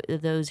money,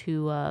 those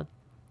who, are,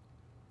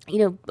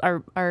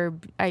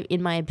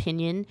 in my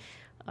opinion,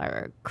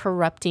 are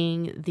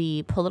corrupting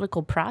the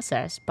political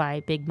process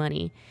by big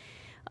money.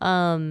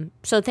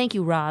 So thank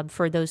you, Robb,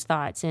 for those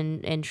thoughts,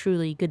 and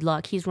truly good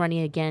luck. He's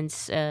running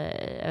against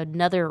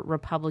another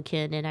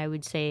Republican, and I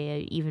would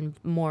say even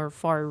more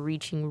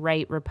far-reaching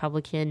right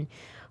Republican.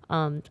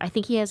 I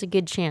think he has a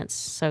good chance,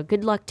 so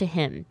good luck to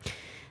him.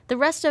 The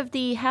rest of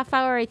the half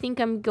hour, I think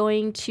I'm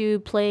going to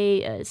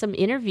play some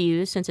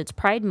interviews since it's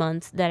Pride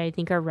Month that I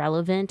think are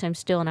relevant. I'm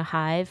still in a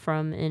hive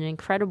from an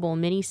incredible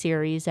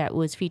miniseries that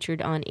was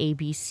featured on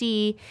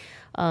ABC.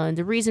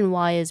 The reason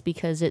why is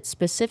because it's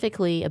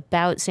specifically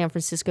about San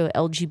Francisco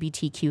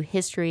LGBTQ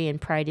history,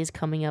 and Pride is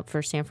coming up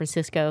for San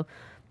Francisco.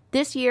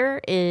 This year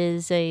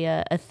is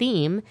a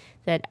theme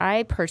that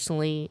I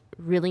personally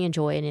really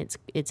enjoy, and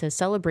it's a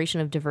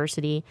celebration of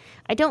diversity.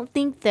 I don't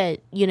think that,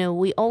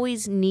 we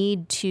always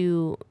need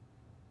to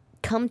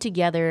come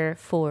together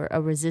for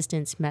a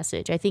resistance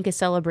message. I think a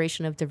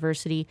celebration of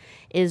diversity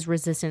is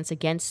resistance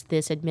against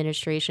this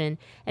administration,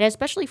 and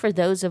especially for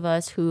those of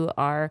us who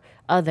are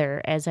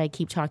other, as I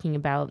keep talking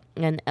about.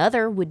 And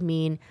other would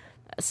mean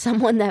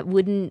someone that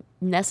wouldn't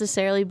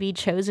necessarily be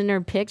chosen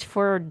or picked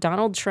for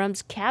Donald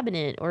Trump's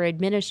cabinet or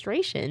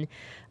administration.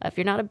 If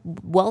you're not a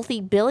wealthy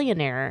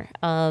billionaire,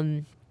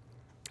 or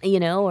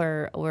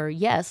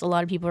yes, a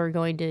lot of people are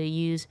going to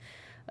use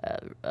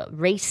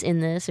race in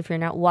this if you're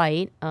not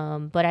white.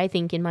 But I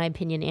think, in my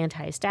opinion,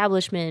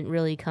 anti-establishment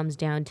really comes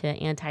down to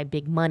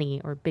anti-big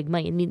money or big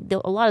money. I mean,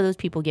 a lot of those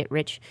people get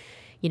rich,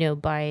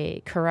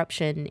 by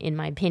corruption, in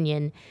my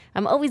opinion.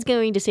 I'm always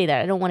going to say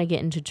that. I don't want to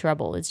get into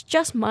trouble. It's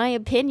just my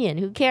opinion.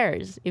 Who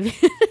cares?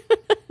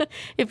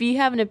 If you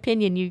have an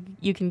opinion,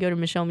 you can go to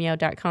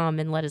michellemeow.com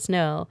and let us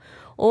know.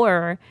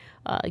 Or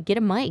get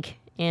a mic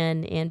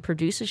and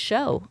produce a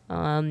show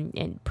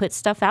and put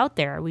stuff out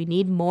there. We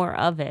need more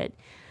of it.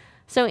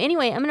 So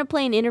anyway, I'm going to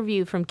play an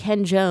interview from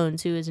Ken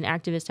Jones, who is an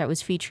activist that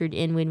was featured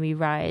in When We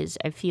Rise.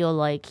 I feel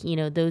like,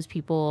 those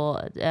people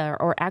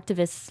or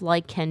activists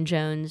like Ken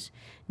Jones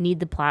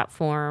need the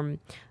platform.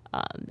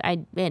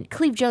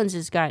 Cleve Jones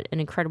has got an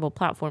incredible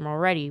platform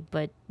already,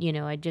 but,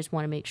 I just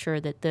want to make sure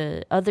that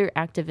the other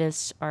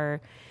activists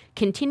are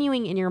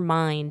continuing in your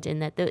mind,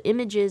 and that the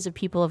images of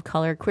people of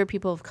color, queer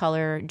people of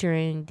color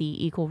during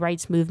the equal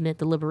rights movement,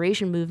 the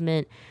liberation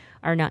movement,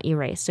 are not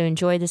erased. So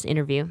enjoy this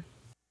interview.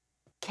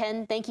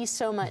 Ken, thank you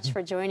so much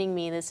for joining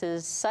me. This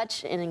is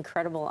such an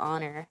incredible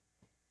honor.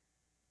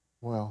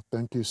 Well,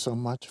 thank you so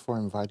much for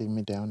inviting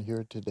me down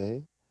here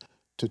today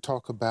to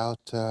talk about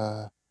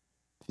the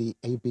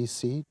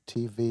ABC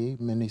TV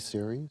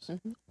miniseries,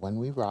 When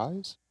We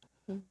Rise,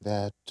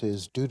 that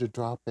is due to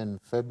drop in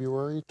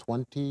February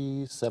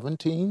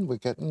 2017. We're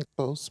getting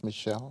close,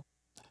 Michelle,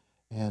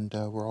 and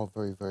we're all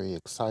very, very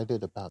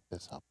excited about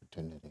this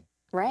opportunity.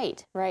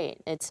 Right.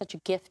 It's such a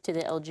gift to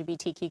the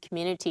LGBTQ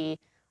community.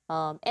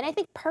 And I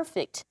think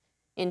perfect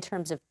in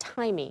terms of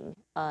timing,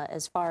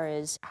 as far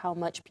as how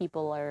much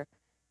people are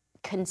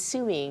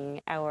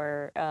consuming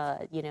our,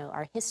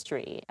 our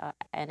history.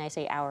 And I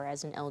say our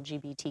as an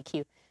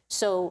LGBTQ.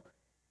 So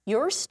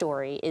your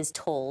story is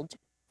told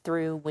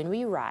through When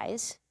We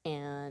Rise,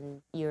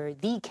 and you're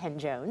the Ken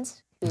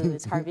Jones, who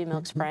is Harvey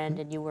Milk's friend,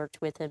 and you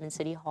worked with him in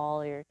City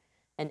Hall. You're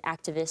an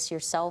activist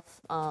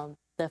yourself.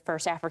 The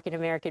first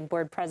African-American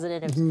board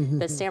president of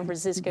the San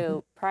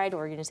Francisco Pride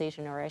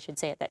organization, or I should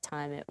say at that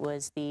time it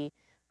was the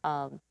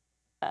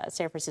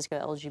San Francisco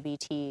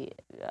LGBT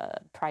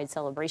Pride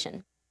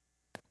Celebration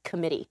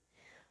Committee.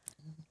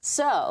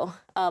 So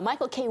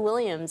Michael K.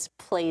 Williams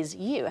plays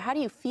you. How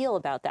do you feel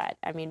about that?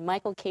 I mean,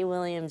 Michael K.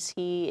 Williams,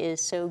 he is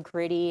so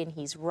gritty, and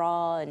he's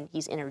raw, and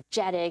he's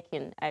energetic,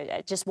 and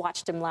I just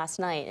watched him last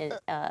night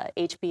at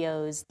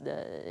HBO's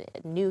the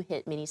new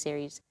hit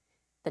miniseries,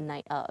 The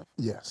Night Of.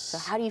 Yes. So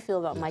how do you feel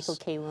about Michael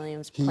K.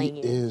 Williams playing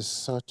you? He is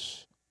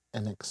such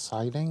an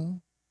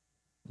exciting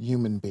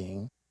human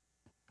being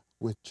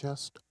with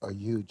just a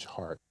huge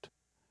heart.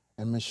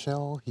 And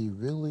Michelle, he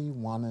really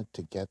wanted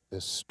to get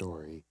this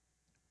story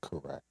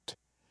correct.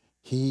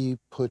 He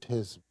put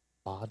his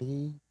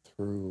body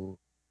through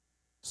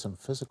some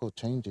physical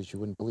changes you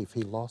wouldn't believe.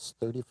 He lost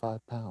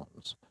 35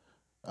 pounds,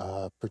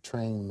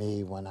 portraying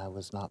me when I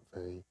was not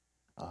very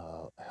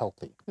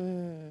healthy.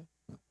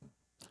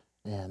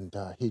 And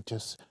he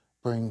just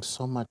brings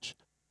so much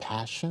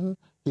passion.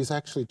 He's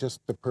actually just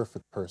the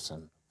perfect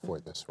person for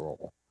this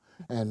role.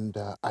 And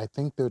I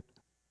think that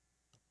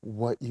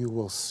what you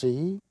will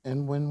see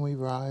in When We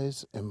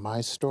Rise, in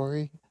my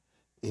story,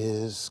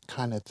 is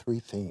kind of three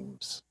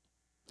themes.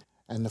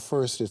 And the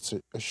first, it's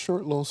a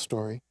short little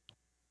story.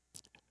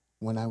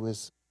 When I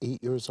was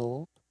 8 years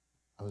old,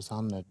 I was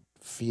on the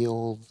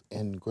field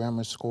in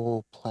grammar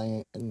school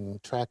playing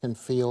track and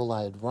field.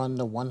 I had run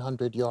the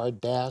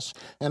 100-yard dash,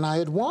 and I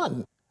had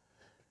won.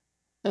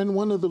 And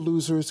one of the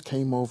losers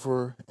came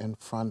over in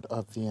front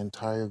of the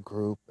entire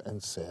group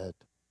and said,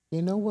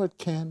 "You know what,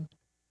 Ken?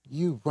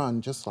 You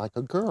run just like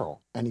a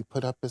girl." And he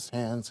put up his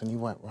hands and he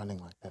went running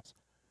like this.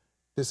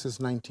 This is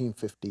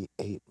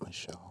 1958,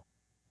 Michelle.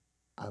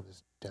 I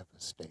was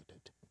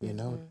devastated.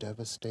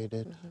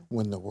 Devastated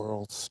when the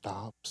world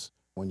stops,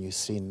 when you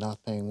see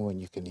nothing, when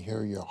you can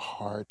hear your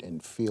heart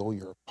and feel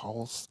your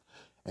pulse.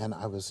 And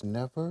I was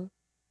never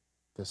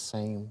the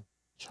same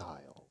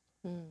child.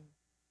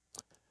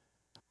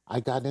 I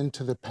got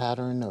into the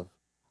pattern of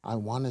I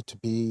wanted to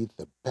be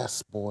the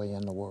best boy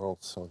in the world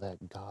so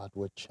that God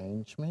would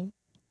change me.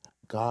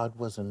 God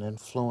was an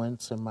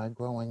influence in my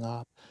growing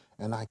up,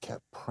 and I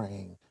kept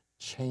praying,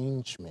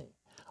 change me.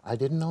 I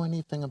didn't know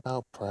anything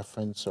about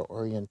preference or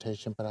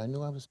orientation, but I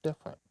knew I was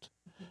different.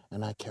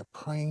 And I kept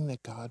praying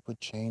that God would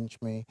change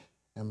me.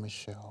 And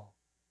Michelle,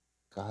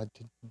 God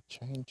didn't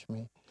change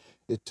me.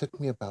 It took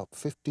me about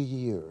 50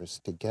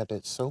 years to get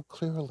it so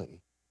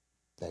clearly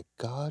that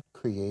God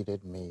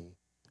created me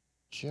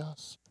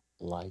just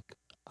like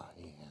I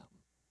am.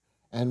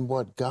 And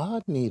what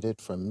God needed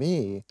from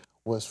me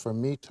was for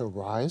me to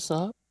rise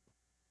up,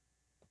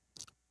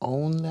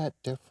 own that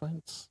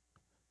difference,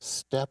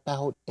 step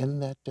out in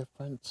that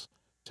difference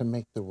to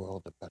make the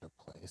world a better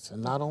place.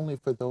 And not only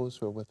for those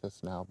who are with us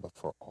now, but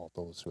for all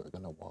those who are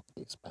going to walk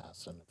these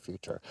paths in the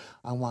future.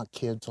 I want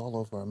kids all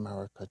over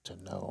America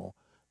to know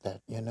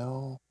that, you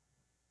know,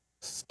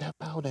 step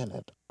out in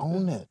it,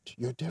 own it,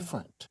 you're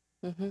different.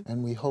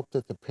 And we hope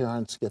that the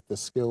parents get the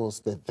skills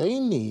that they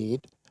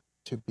need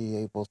to be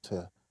able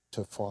to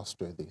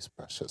foster these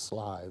precious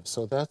lives.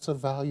 So that's a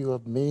value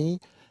of me,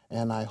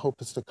 and I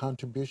hope it's the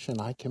contribution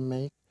I can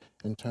make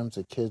in terms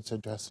of kids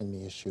addressing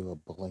the issue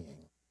of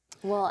bullying.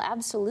 Well,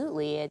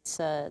 absolutely. It's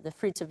the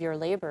fruits of your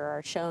labor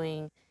are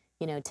showing,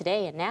 you know,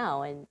 today and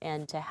now,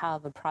 and to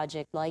have a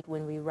project like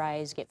When We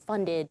Rise get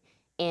funded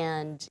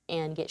and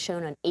get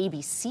shown on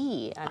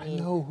ABC. I mean,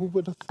 know, who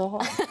would have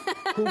thought?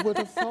 Who would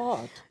have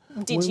thought?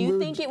 Did you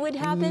think it would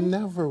happen?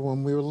 Never.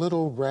 When we were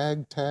little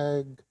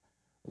ragtag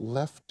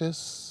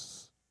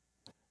leftists,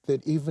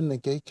 that even the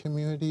gay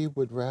community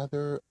would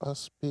rather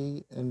us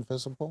be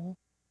invisible.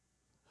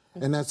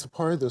 And that's a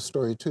part of the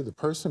story, too. The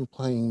person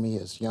playing me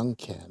as young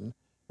Ken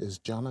is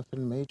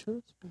Jonathan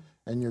Majors,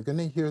 and you're going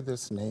to hear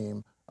this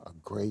name a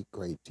great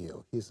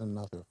deal. He's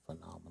another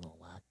phenomenal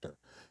actor.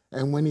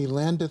 And when he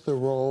landed the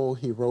role,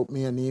 he wrote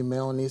me an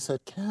email and he said,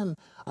 Ken,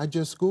 I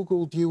just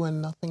Googled you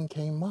and nothing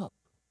came up.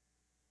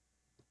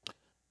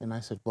 And I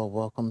said, well,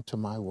 welcome to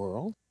my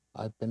world.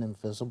 I've been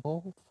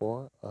invisible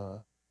for a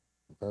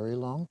very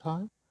long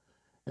time.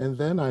 And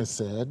then I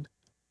said,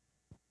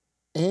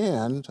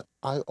 and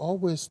I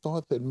always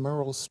thought that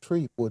Meryl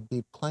Streep would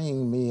be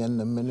playing me in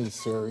the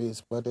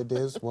miniseries, but it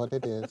is what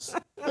it is.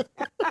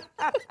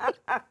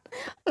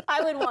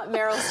 I would want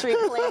Meryl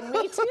Streep playing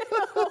me too.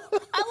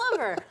 I love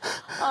her.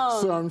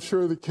 So I'm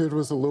sure the kid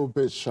was a little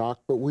bit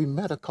shocked, but we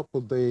met a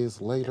couple days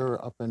later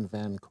up in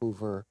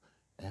Vancouver,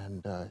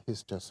 and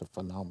he's just a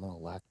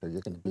phenomenal actor.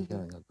 You're going to be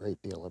hearing a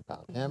great deal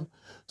about him.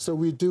 So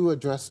we do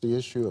address the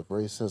issue of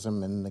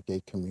racism in the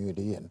gay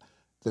community, and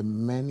the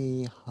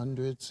many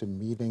hundreds of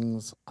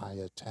meetings I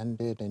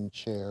attended and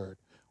chaired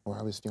where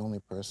I was the only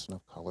person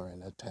of color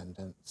in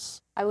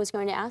attendance. I was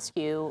going to ask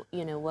you,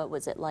 you know, what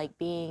was it like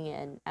being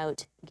an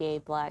out gay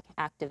Black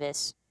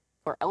activist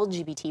for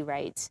LGBT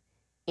rights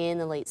in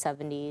the late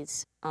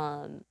 70s?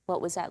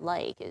 What was that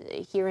like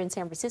here in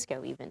San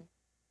Francisco even?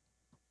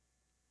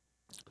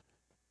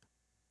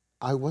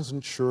 I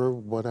wasn't sure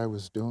what I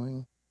was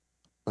doing,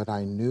 but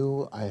I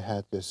knew I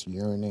had this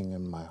yearning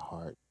in my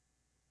heart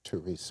to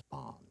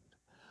respond.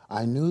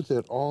 I knew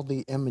that all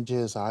the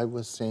images I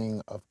was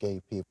seeing of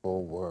gay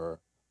people were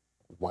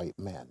white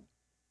men.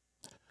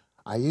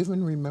 I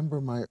even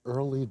remember my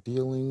early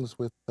dealings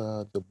with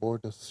the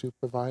Board of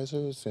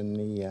Supervisors in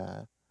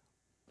the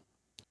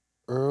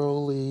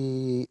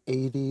early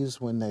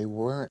 80s when they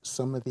weren't,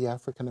 some of the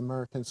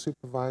African-American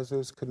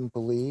supervisors couldn't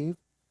believe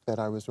that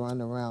I was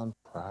running around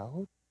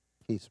proud.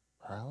 He's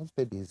proud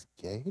that he's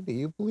gay? Do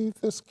you believe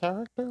this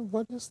character?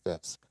 What is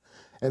this?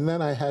 And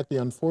then I had the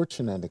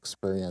unfortunate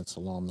experience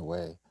along the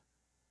way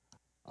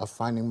of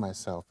finding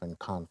myself in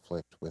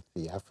conflict with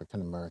the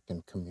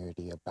African-American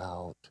community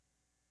about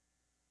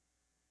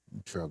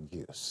drug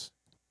use.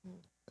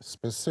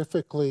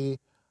 Specifically,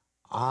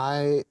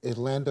 it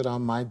landed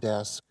on my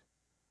desk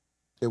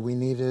that we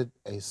needed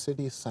a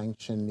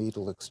city-sanctioned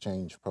needle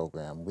exchange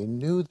program. We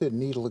knew that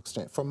needle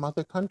exchange, from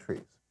other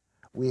countries,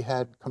 we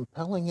had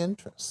compelling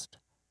interest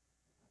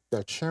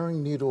that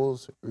sharing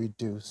needles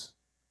reduce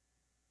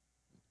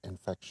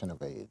infection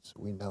of AIDS.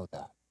 We know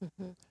that.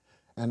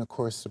 And of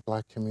course, the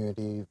Black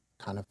community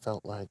kind of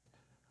felt like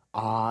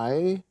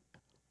I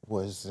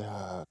was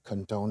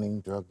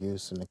condoning drug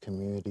use in the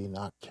community,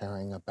 not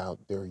caring about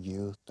their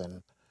youth,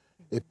 and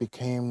it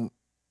became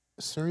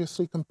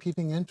seriously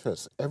competing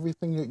interests.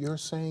 Everything that you're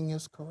saying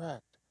is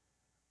correct,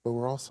 but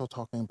we're also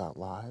talking about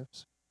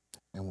lives,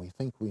 and we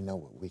think we know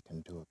what we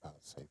can do about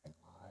saving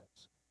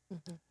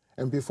lives.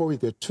 And before we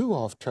get too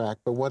off track,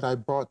 but what I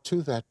brought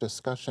to that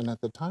discussion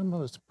at the time, I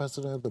was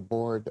president of the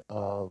board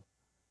of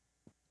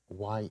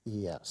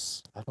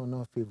YES. I don't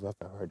know if you've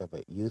ever heard of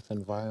it, Youth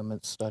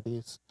Environment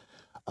Studies.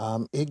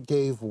 It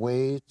gave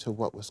way to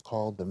what was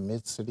called the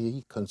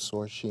Mid-City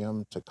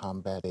Consortium to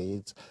Combat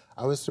AIDS.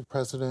 I was the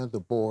president of the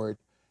board,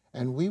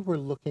 and we were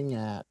looking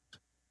at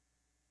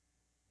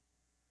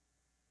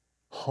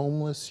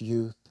homeless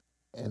youth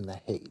in the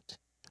Haight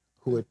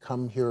who had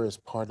come here as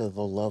part of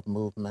the Love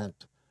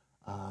movement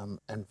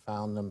and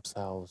found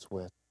themselves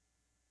with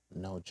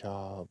no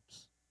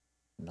jobs,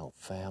 no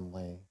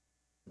family,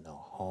 no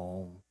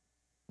home,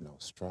 no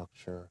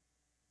structure,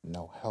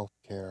 no health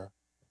care,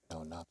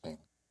 no nothing.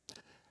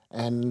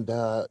 And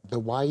the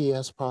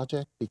YES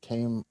project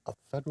became a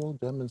federal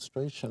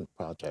demonstration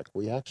project.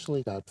 We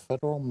actually got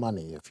federal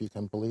money, if you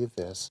can believe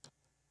this,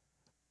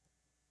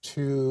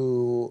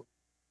 to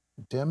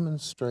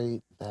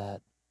demonstrate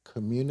that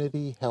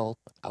community health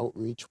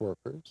outreach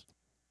workers,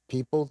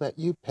 people that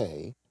you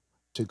pay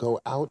to go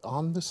out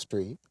on the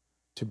street,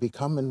 to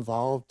become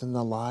involved in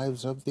the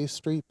lives of these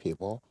street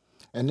people.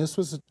 And this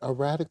was a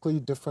radically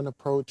different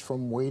approach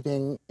from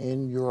waiting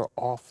in your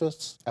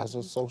office as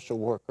a social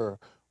worker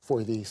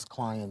for these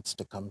clients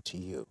to come to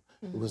you.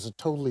 It was a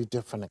totally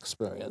different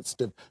experience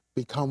to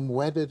become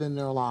wedded in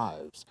their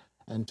lives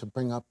and to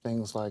bring up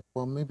things like,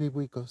 well, maybe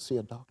we go see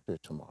a doctor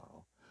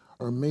tomorrow.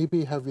 Or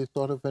maybe have you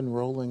thought of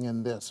enrolling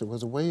in this? It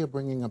was a way of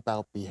bringing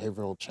about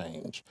behavioral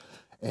change.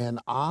 And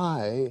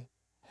I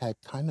had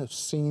kind of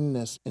seen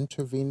this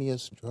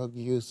intravenous drug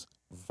use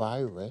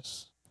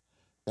virus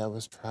that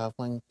was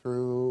traveling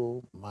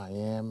through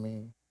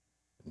Miami,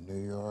 New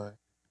York,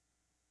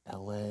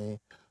 LA.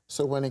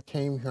 So when it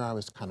came here, I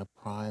was kind of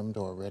primed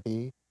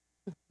already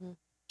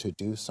to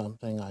do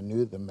something. I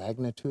knew the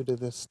magnitude of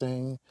this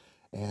thing.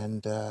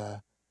 And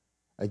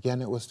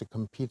again, it was the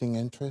competing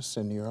interests.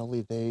 In the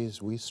early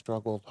days, we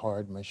struggled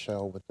hard,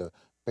 Michelle, with the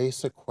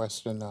basic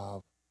question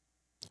of,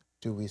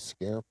 do we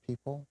scare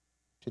people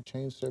to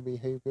change their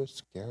behavior,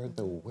 scare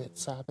the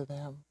wits out of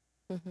them?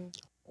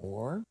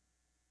 Or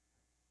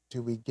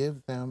do we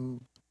give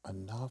them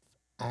enough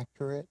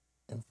accurate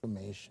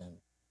information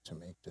to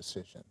make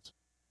decisions?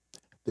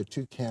 The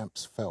two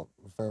camps felt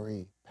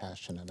very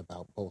passionate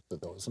about both of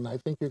those. And I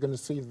think you're going to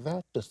see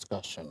that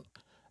discussion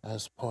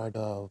as part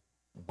of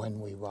When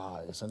We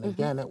Rise. And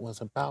again, it was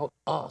about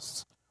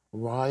us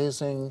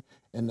rising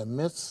in the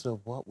midst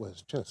of what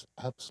was just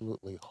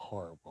absolutely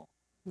horrible.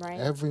 Right.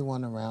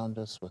 Everyone around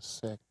us was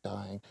sick,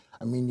 dying.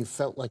 I mean, you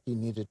felt like you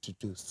needed to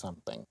do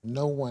something.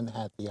 No one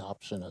had the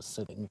option of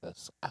sitting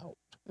this out.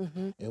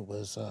 It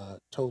was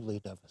totally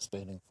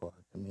devastating for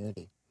our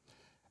community.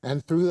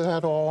 And through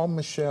that all,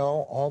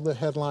 Michelle, all the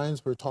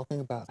headlines were talking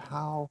about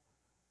how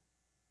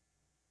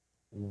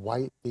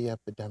white the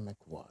epidemic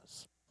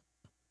was.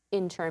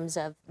 In terms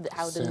of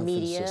how the San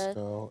media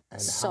Francisco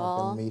and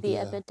saw the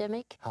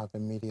epidemic? How the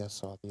media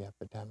saw the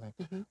epidemic,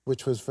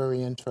 which was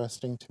very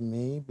interesting to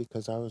me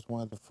because I was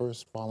one of the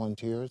first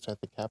volunteers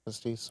at the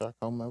Kaposi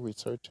Sarcoma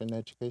Research and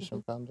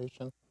Education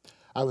Foundation.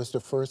 I was the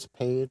first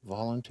paid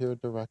volunteer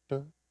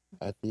director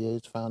at the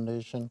AIDS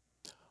Foundation.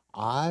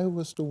 I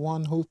was the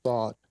one who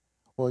thought,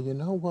 well, you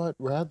know what,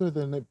 rather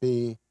than it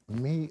be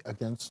me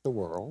against the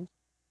world,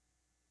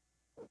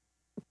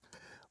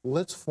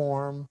 let's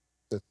form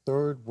the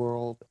Third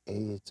World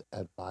AIDS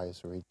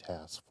Advisory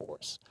Task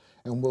Force,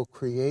 and we'll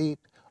create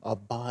a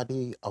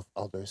body of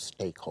other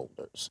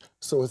stakeholders.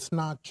 So it's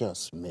not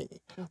just me,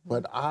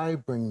 but I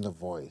bring the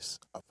voice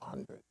of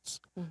hundreds.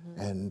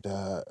 And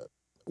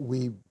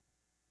we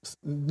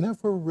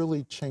never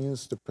really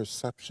changed the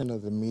perception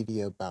of the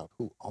media about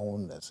who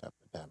owned this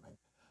epidemic,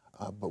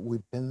 but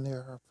we've been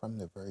there from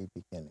the very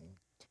beginning.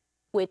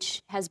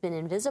 Which has been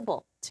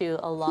invisible to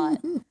a lot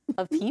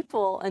of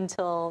people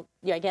until,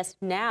 I guess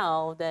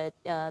now that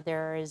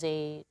there is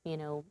a,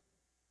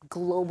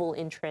 global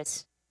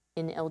interest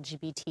in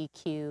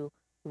LGBTQ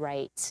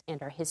rights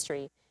and our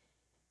history.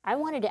 I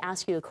wanted to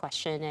ask you a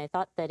question, and I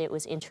thought that it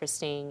was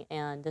interesting,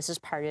 and this is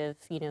part of,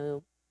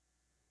 the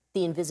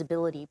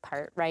invisibility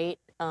part, right?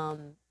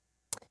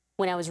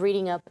 When I was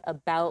reading up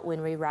about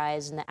When We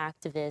Rise and the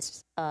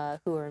activists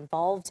who were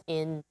involved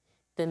in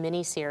the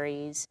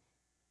miniseries,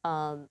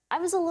 I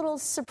was a little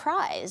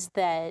surprised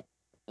that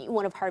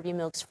one of Harvey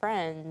Milk's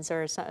friends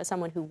or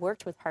someone who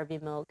worked with Harvey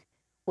Milk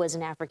was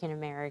an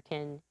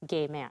African-American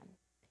gay man.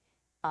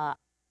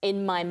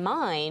 In my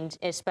mind,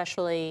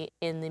 especially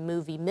in the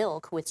movie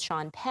Milk with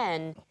Sean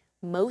Penn,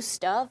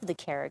 most of the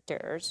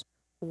characters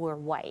were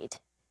white.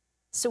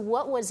 So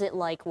what was it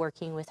like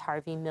working with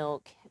Harvey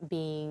Milk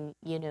being,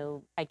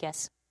 I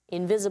guess,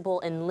 invisible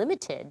and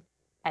limited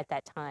at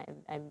that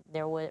time? And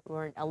there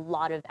weren't a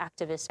lot of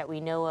activists that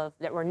we know of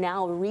that we're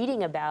now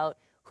reading about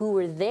who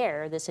were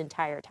there this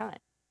entire time.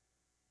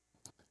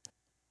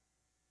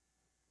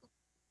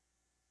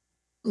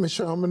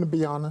 Michelle, I'm going to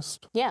be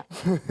honest. Yeah.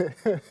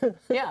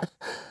 Yeah.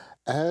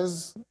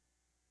 As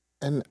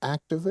an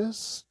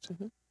activist,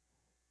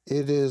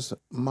 it is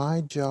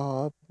my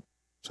job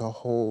to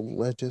hold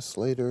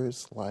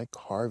legislators like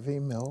Harvey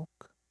Milk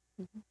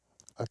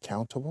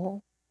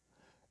accountable.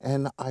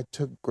 And I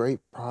took great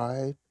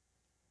pride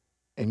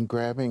in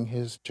grabbing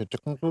his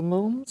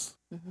chichikalooms.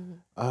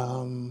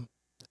 And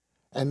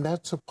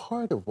that's a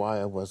part of why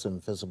I was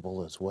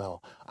invisible as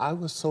well. I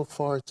was so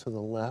far to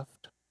the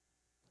left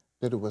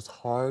that it was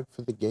hard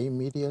for the gay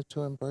media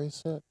to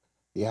embrace it.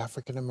 The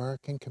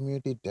African-American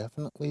community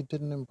definitely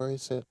didn't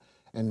embrace it,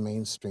 and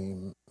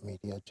mainstream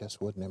media just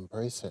wouldn't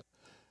embrace it.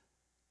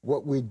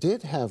 What we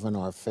did have in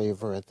our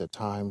favor at the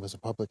time was a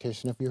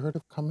publication. Have you heard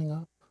of Coming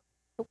Up?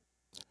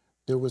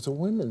 There was a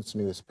women's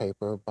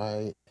newspaper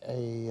by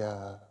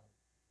a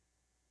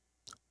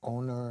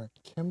owner,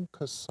 Kim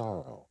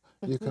Casaro.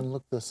 You can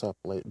look this up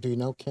later. Do you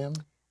know Kim?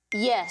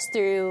 Yes,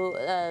 through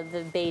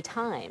the Bay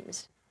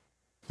Times.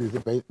 Through the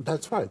Bay,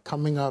 that's right.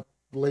 Coming Up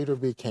later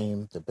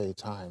became the Bay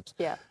Times.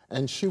 Yeah.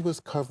 And she was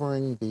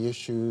covering the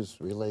issues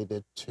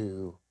related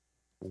to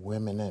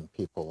women and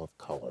people of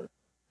color.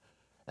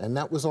 And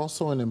that was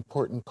also an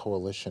important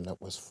coalition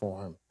that was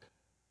formed.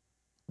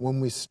 When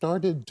we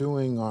started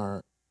doing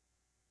our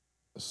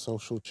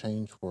social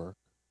change work,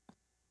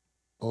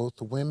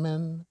 both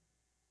women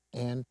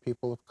and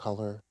people of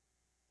color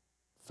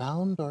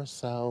found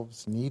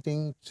ourselves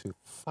needing to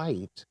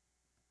fight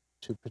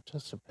to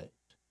participate.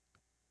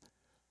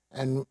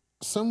 And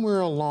somewhere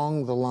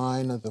along the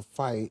line of the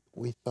fight,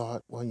 we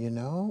thought, well, you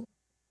know,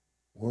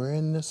 we're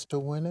in this to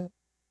win it,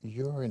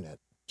 you're in it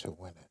to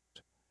win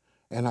it.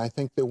 And I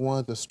think that one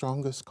of the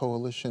strongest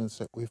coalitions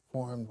that we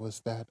formed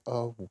was that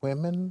of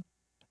women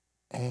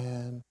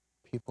and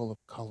people of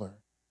color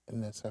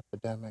in this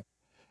epidemic.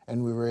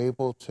 And we were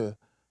able to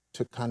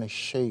kind of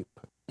shape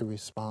the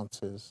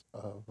responses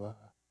of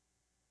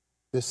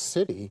this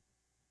city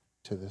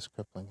to this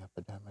crippling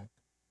epidemic.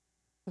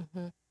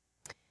 Mm-hmm.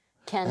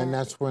 And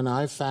that's when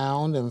I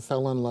found and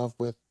fell in love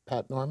with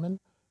Pat Norman,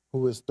 who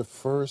was the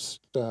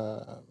first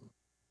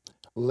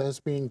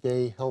lesbian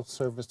gay health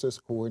services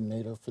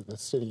coordinator for the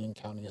city and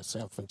county of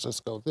San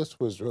Francisco. This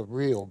was a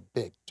real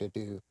big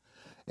to-do.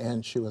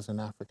 And she was an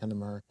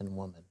African-American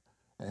woman.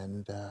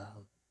 And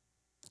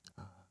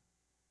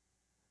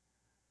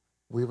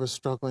we were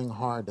struggling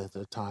hard at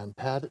the time.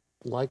 Pat,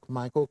 like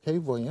Michael K.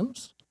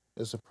 Williams,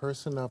 is a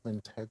person of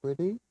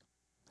integrity.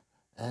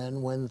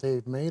 And when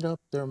they've made up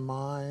their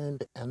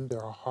mind and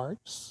their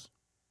hearts,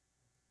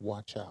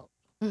 watch out.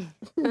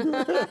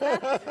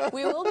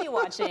 We will be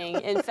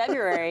watching in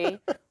February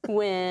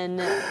when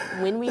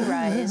We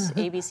Rise,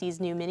 ABC's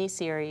new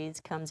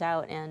miniseries, comes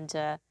out.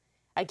 And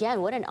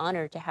again, what an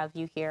honor to have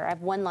you here. I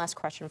have one last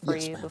question for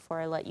you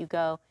before I let you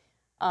go.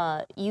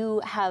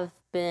 You have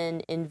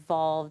been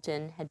involved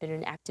and had been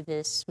an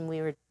activist, and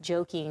we were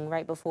joking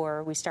right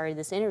before we started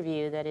this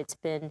interview that it's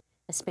been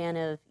a span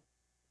of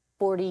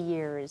 40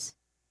 years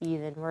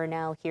even. We're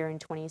now here in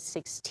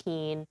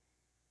 2016.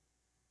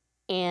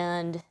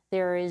 And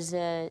there is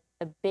a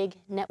big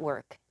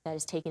network that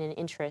has taken an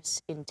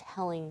interest in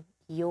telling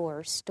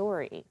your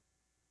story.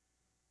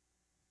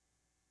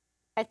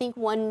 I think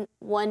one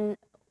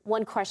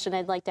question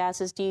I'd like to ask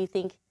is, do you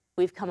think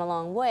we've come a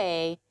long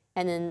way?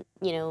 And then,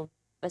 you know,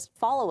 a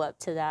follow-up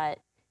to that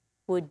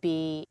would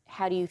be,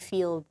 how do you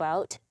feel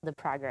about the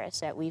progress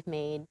that we've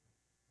made,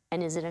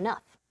 and is it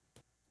enough?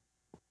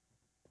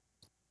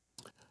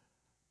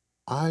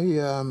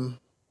 I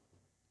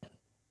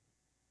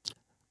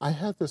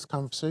had this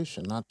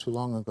conversation not too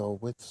long ago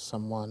with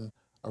someone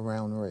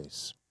around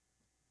race.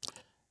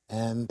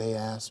 And they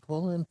asked,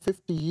 well, in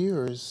 50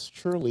 years,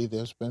 surely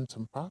there's been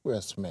some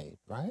progress made,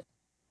 right?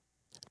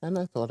 And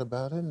I thought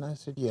about it and I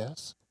said,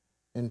 yes.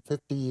 In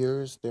 50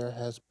 years, there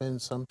has been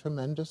some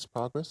tremendous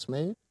progress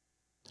made.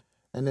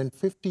 And in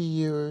 50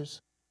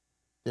 years,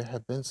 there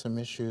have been some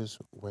issues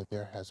where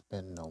there has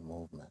been no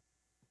movement.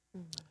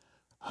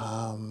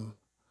 Mm-hmm.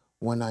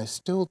 When I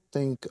still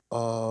think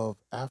of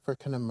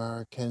African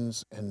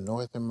Americans in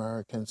North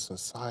American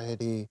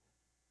society,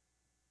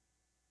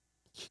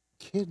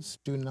 kids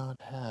do not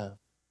have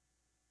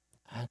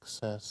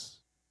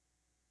access.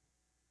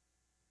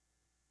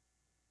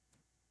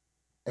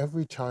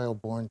 Every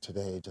child born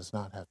today does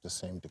not have the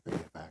same degree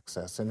of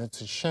access, and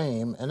it's a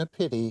shame and a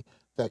pity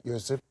that your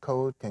zip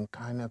code can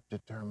kind of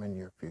determine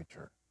your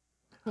future.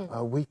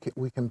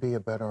 We can be a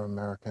better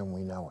American,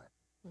 we know it.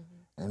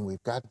 Mm-hmm. And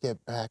we've got to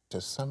get back to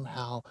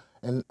somehow,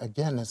 and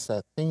again, it's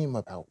that theme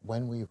about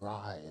when we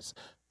rise,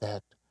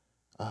 that,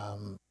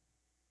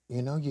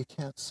 you know, you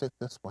can't sit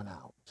this one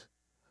out.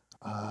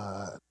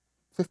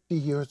 50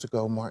 years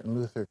ago, Martin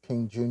Luther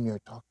King Jr.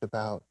 talked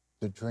about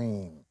the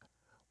dream.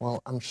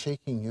 Well, I'm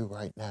shaking you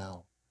right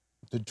now.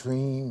 The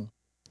dream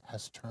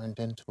has turned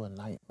into a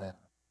nightmare.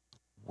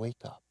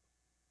 Wake up,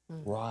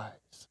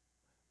 rise.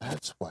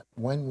 That's what,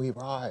 when we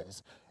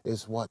rise,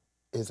 is what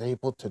is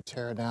able to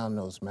tear down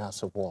those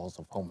massive walls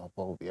of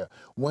homophobia.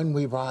 When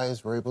we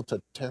rise, we're able to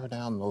tear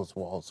down those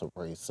walls of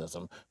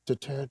racism, to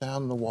tear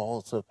down the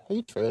walls of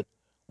hatred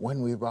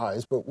when we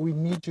rise. But we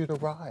need you to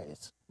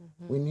rise.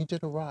 Mm-hmm. We need you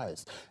to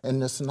rise.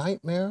 And this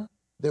nightmare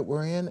that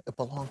we're in, it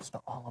belongs to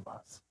all of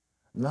us.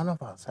 None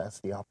of us has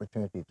the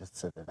opportunity to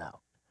sit it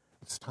out.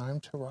 It's time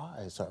to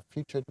rise. Our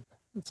future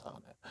depends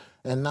on it.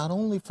 And not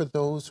only for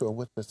those who are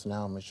with us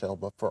now, Michelle,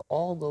 but for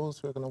all those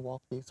who are going to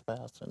walk these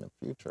paths in the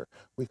future,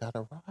 we got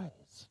to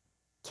rise.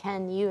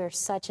 Ken, you are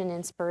such an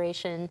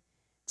inspiration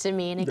to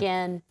me. And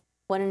again,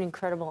 what an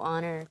incredible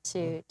honor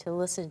to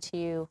listen to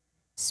you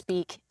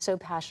speak so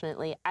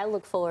passionately. I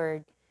look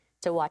forward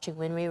to watching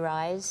When We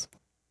Rise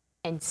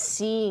and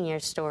seeing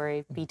your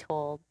story be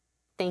told.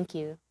 Thank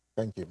you.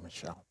 Thank you,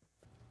 Michelle.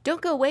 Don't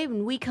go away.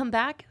 When we come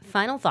back,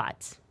 final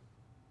thoughts.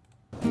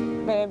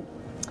 Babe,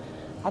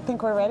 I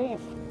think we're ready.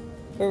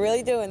 We're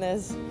really doing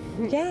this.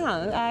 Yeah,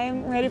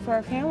 I'm ready for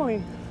our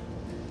family.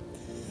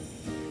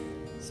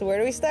 So where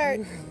do we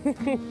start?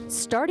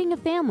 Starting a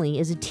family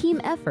is a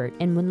team effort,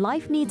 and when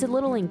life needs a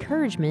little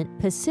encouragement,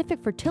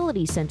 Pacific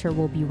Fertility Center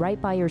will be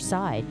right by your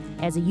side.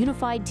 As a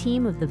unified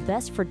team of the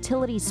best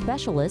fertility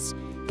specialists,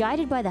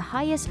 guided by the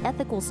highest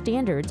ethical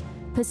standards,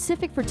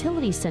 Pacific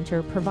Fertility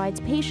Center provides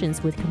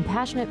patients with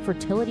compassionate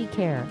fertility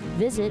care.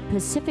 Visit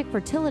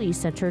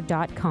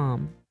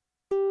pacificfertilitycenter.com.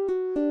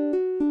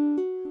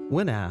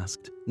 When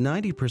asked,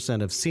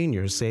 90% of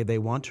seniors say they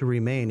want to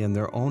remain in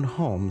their own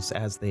homes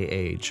as they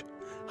age.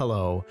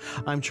 Hello,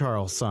 I'm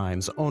Charles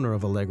Symes, owner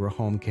of Allegra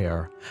Home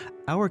Care.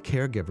 Our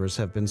caregivers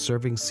have been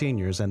serving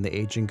seniors and the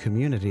aging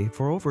community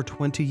for over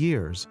 20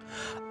 years.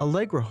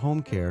 Allegra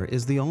Home Care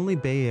is the only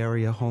Bay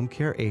Area home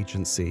care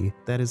agency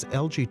that is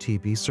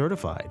LGTB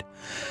certified.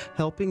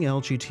 Helping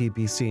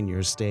LGTB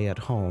seniors stay at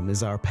home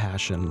is our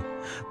passion.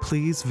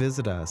 Please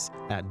visit us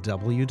at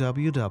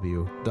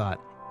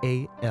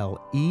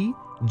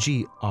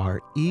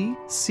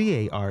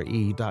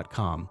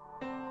www.alegrecare.com.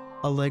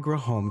 Allegra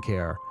Home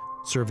Care,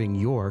 serving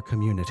your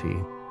community.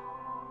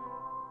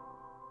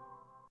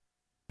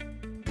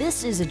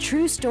 This is a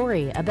true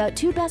story about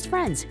two best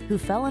friends who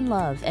fell in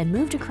love and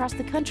moved across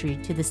the country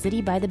to the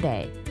city by the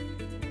bay.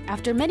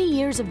 After many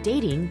years of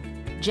dating,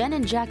 Jen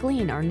and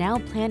Jacqueline are now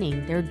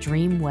planning their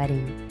dream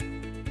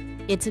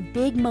wedding. It's a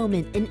big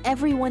moment in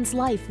everyone's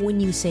life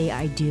when you say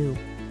I do,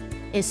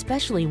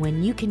 especially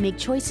when you can make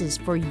choices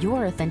for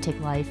your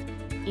authentic life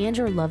and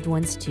your loved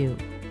ones too.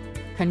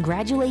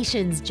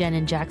 Congratulations, Jen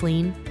and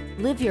Jacqueline.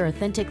 Live your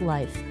authentic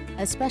life.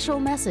 A special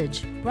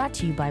message brought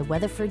to you by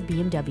Weatherford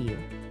BMW.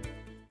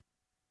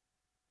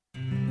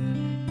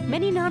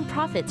 Many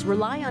nonprofits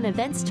rely on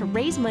events to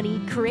raise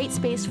money, create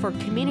space for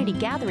community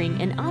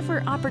gathering, and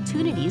offer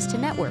opportunities to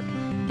network.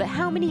 But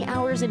how many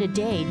hours in a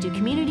day do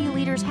community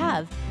leaders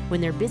have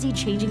when they're busy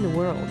changing the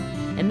world?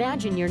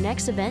 Imagine your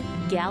next event,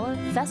 gala,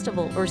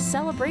 festival, or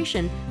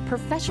celebration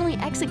professionally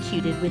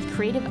executed with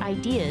creative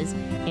ideas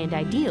and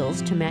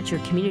ideals to match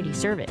your community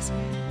service.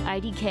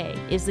 IDK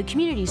is the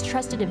community's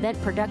trusted event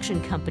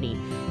production company.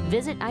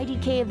 Visit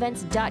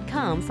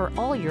idkevents.com for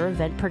all your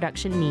event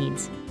production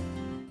needs.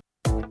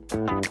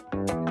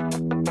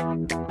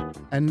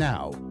 And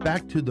now,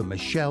 back to the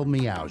Michelle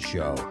Meow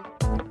Show.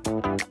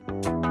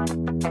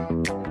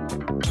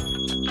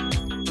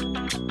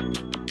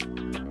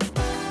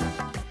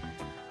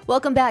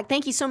 Welcome back.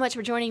 Thank you so much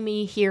for joining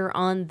me here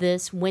on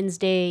this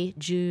Wednesday,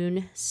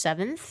 June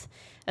 7th.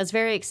 I was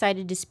very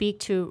excited to speak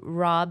to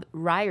Robb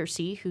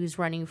Ryerse, who's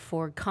running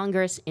for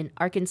Congress in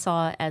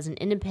Arkansas as an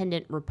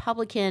independent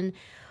Republican,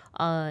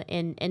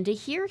 and to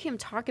hear him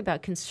talk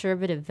about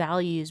conservative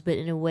values, but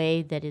in a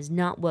way that is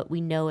not what we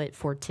know it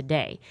for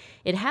today.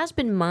 It has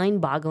been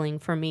mind-boggling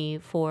for me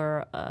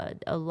for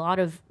a lot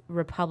of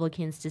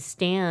Republicans to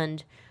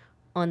stand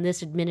on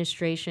this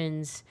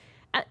administration's,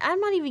 I'm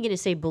not even going to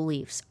say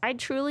beliefs. I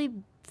truly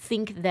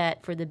think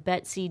that for the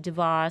Betsy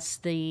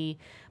DeVos, the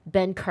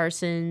Ben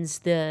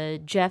Carsons, the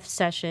Jeff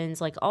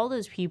Sessions, like all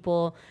those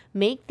people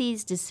make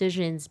these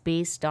decisions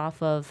based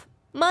off of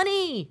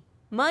money.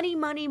 Money,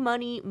 money,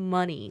 money,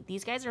 money.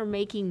 These guys are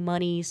making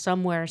money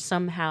somewhere,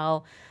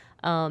 somehow.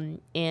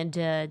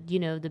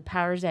 The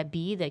powers that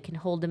be that can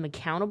hold them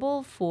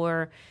accountable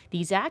for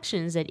these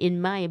actions that,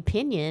 in my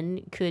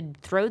opinion, could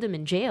throw them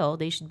in jail.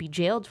 They should be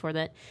jailed for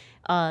that.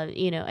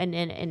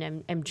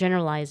 And I'm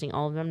generalizing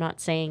all of them. I'm not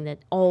saying that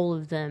all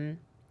of them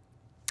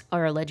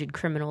are alleged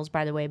criminals,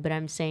 by the way, but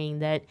I'm saying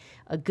that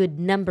a good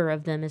number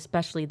of them,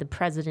 especially the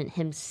president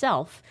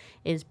himself,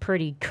 is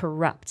pretty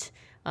corrupt.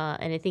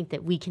 And I think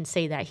that we can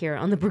say that here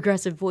on the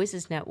Progressive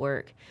Voices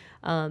Network.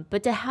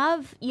 But to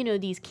have,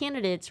 these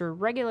candidates or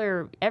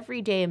regular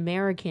everyday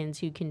Americans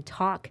who can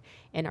talk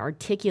and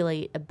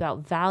articulate about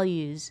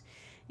values,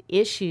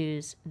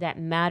 issues that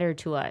matter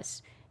to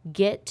us,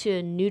 get to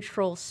a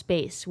neutral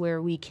space where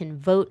we can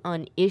vote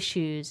on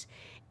issues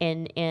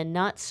and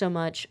not so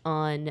much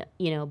on,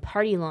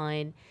 party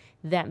line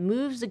that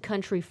moves the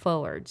country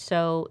forward.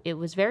 So it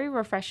was very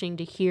refreshing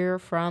to hear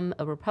from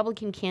a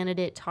Republican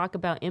candidate talk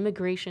about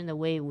immigration the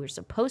way we're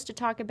supposed to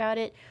talk about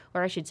it,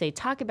 or I should say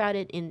talk about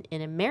it in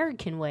an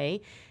American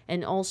way,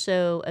 and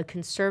also a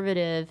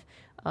conservative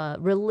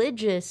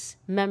religious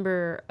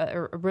member,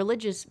 or a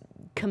religious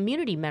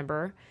community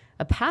member,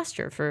 a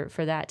pastor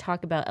for that,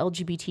 talk about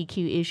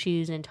LGBTQ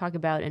issues and talk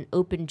about an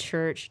open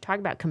church, talk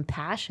about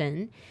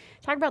compassion,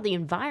 talk about the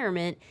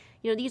environment.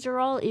 These are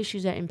all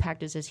issues that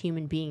impact us as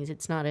human beings.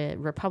 It's not a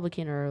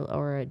Republican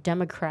or a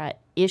Democrat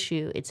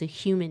issue. It's a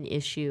human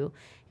issue.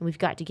 And we've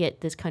got to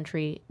get this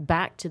country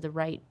back to the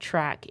right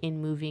track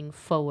in moving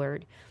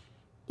forward.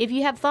 If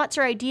you have thoughts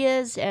or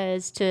ideas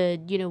as to,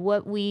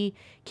 what we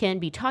can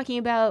be talking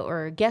about,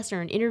 or a guest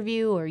or an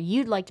interview, or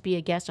you'd like to be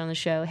a guest on the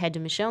show, head to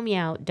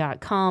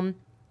michellemeow.com.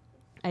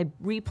 I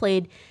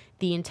replayed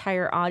the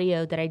entire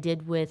audio that I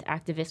did with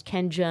activist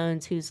Ken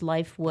Jones, whose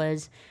life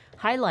was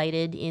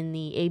highlighted in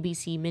the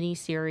ABC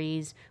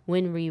miniseries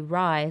When We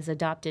Rise,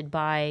 adopted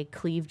by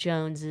Cleve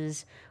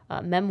Jones's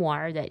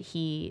memoir that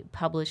he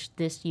published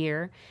this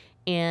year.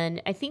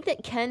 And I think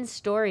that Ken's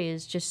story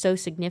is just so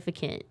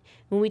significant.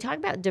 When we talk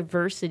about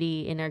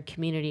diversity in our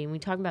community and we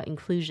talk about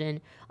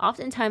inclusion,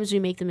 oftentimes we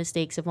make the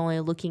mistakes of only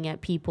looking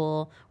at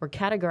people or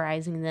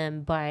categorizing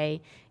them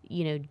by,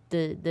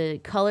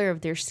 the color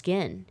of their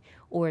skin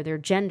or their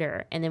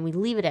gender, and then we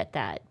leave it at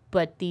that.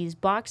 But these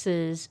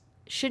boxes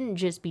shouldn't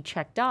just be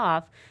checked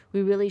off.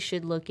 We really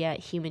should look at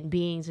human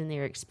beings and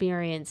their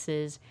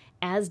experiences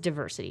as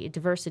diversity.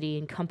 Diversity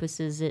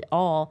encompasses it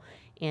all.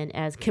 And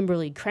as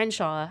Kimberly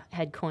Crenshaw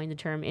had coined the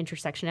term,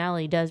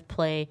 intersectionality does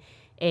play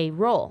a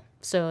role.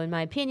 So in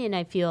my opinion,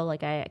 I feel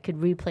like I could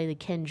replay the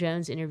Ken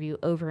Jones interview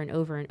over and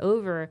over and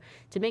over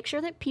to make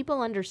sure that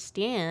people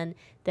understand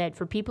that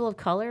for people of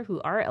color who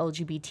are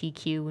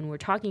LGBTQ, when we're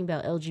talking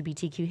about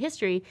LGBTQ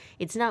history,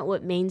 it's not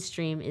what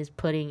mainstream is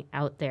putting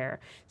out there.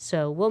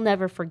 So we'll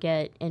never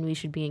forget, and we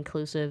should be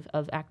inclusive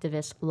of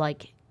activists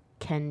like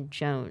Ken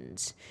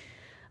Jones.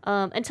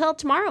 Until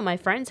tomorrow, my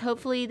friends,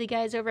 hopefully the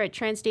guys over at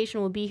Trans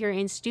Station will be here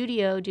in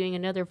studio doing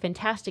another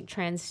fantastic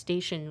Trans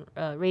Station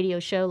radio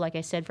show. Like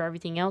I said, for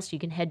everything else, you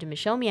can head to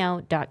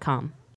michellemeow.com.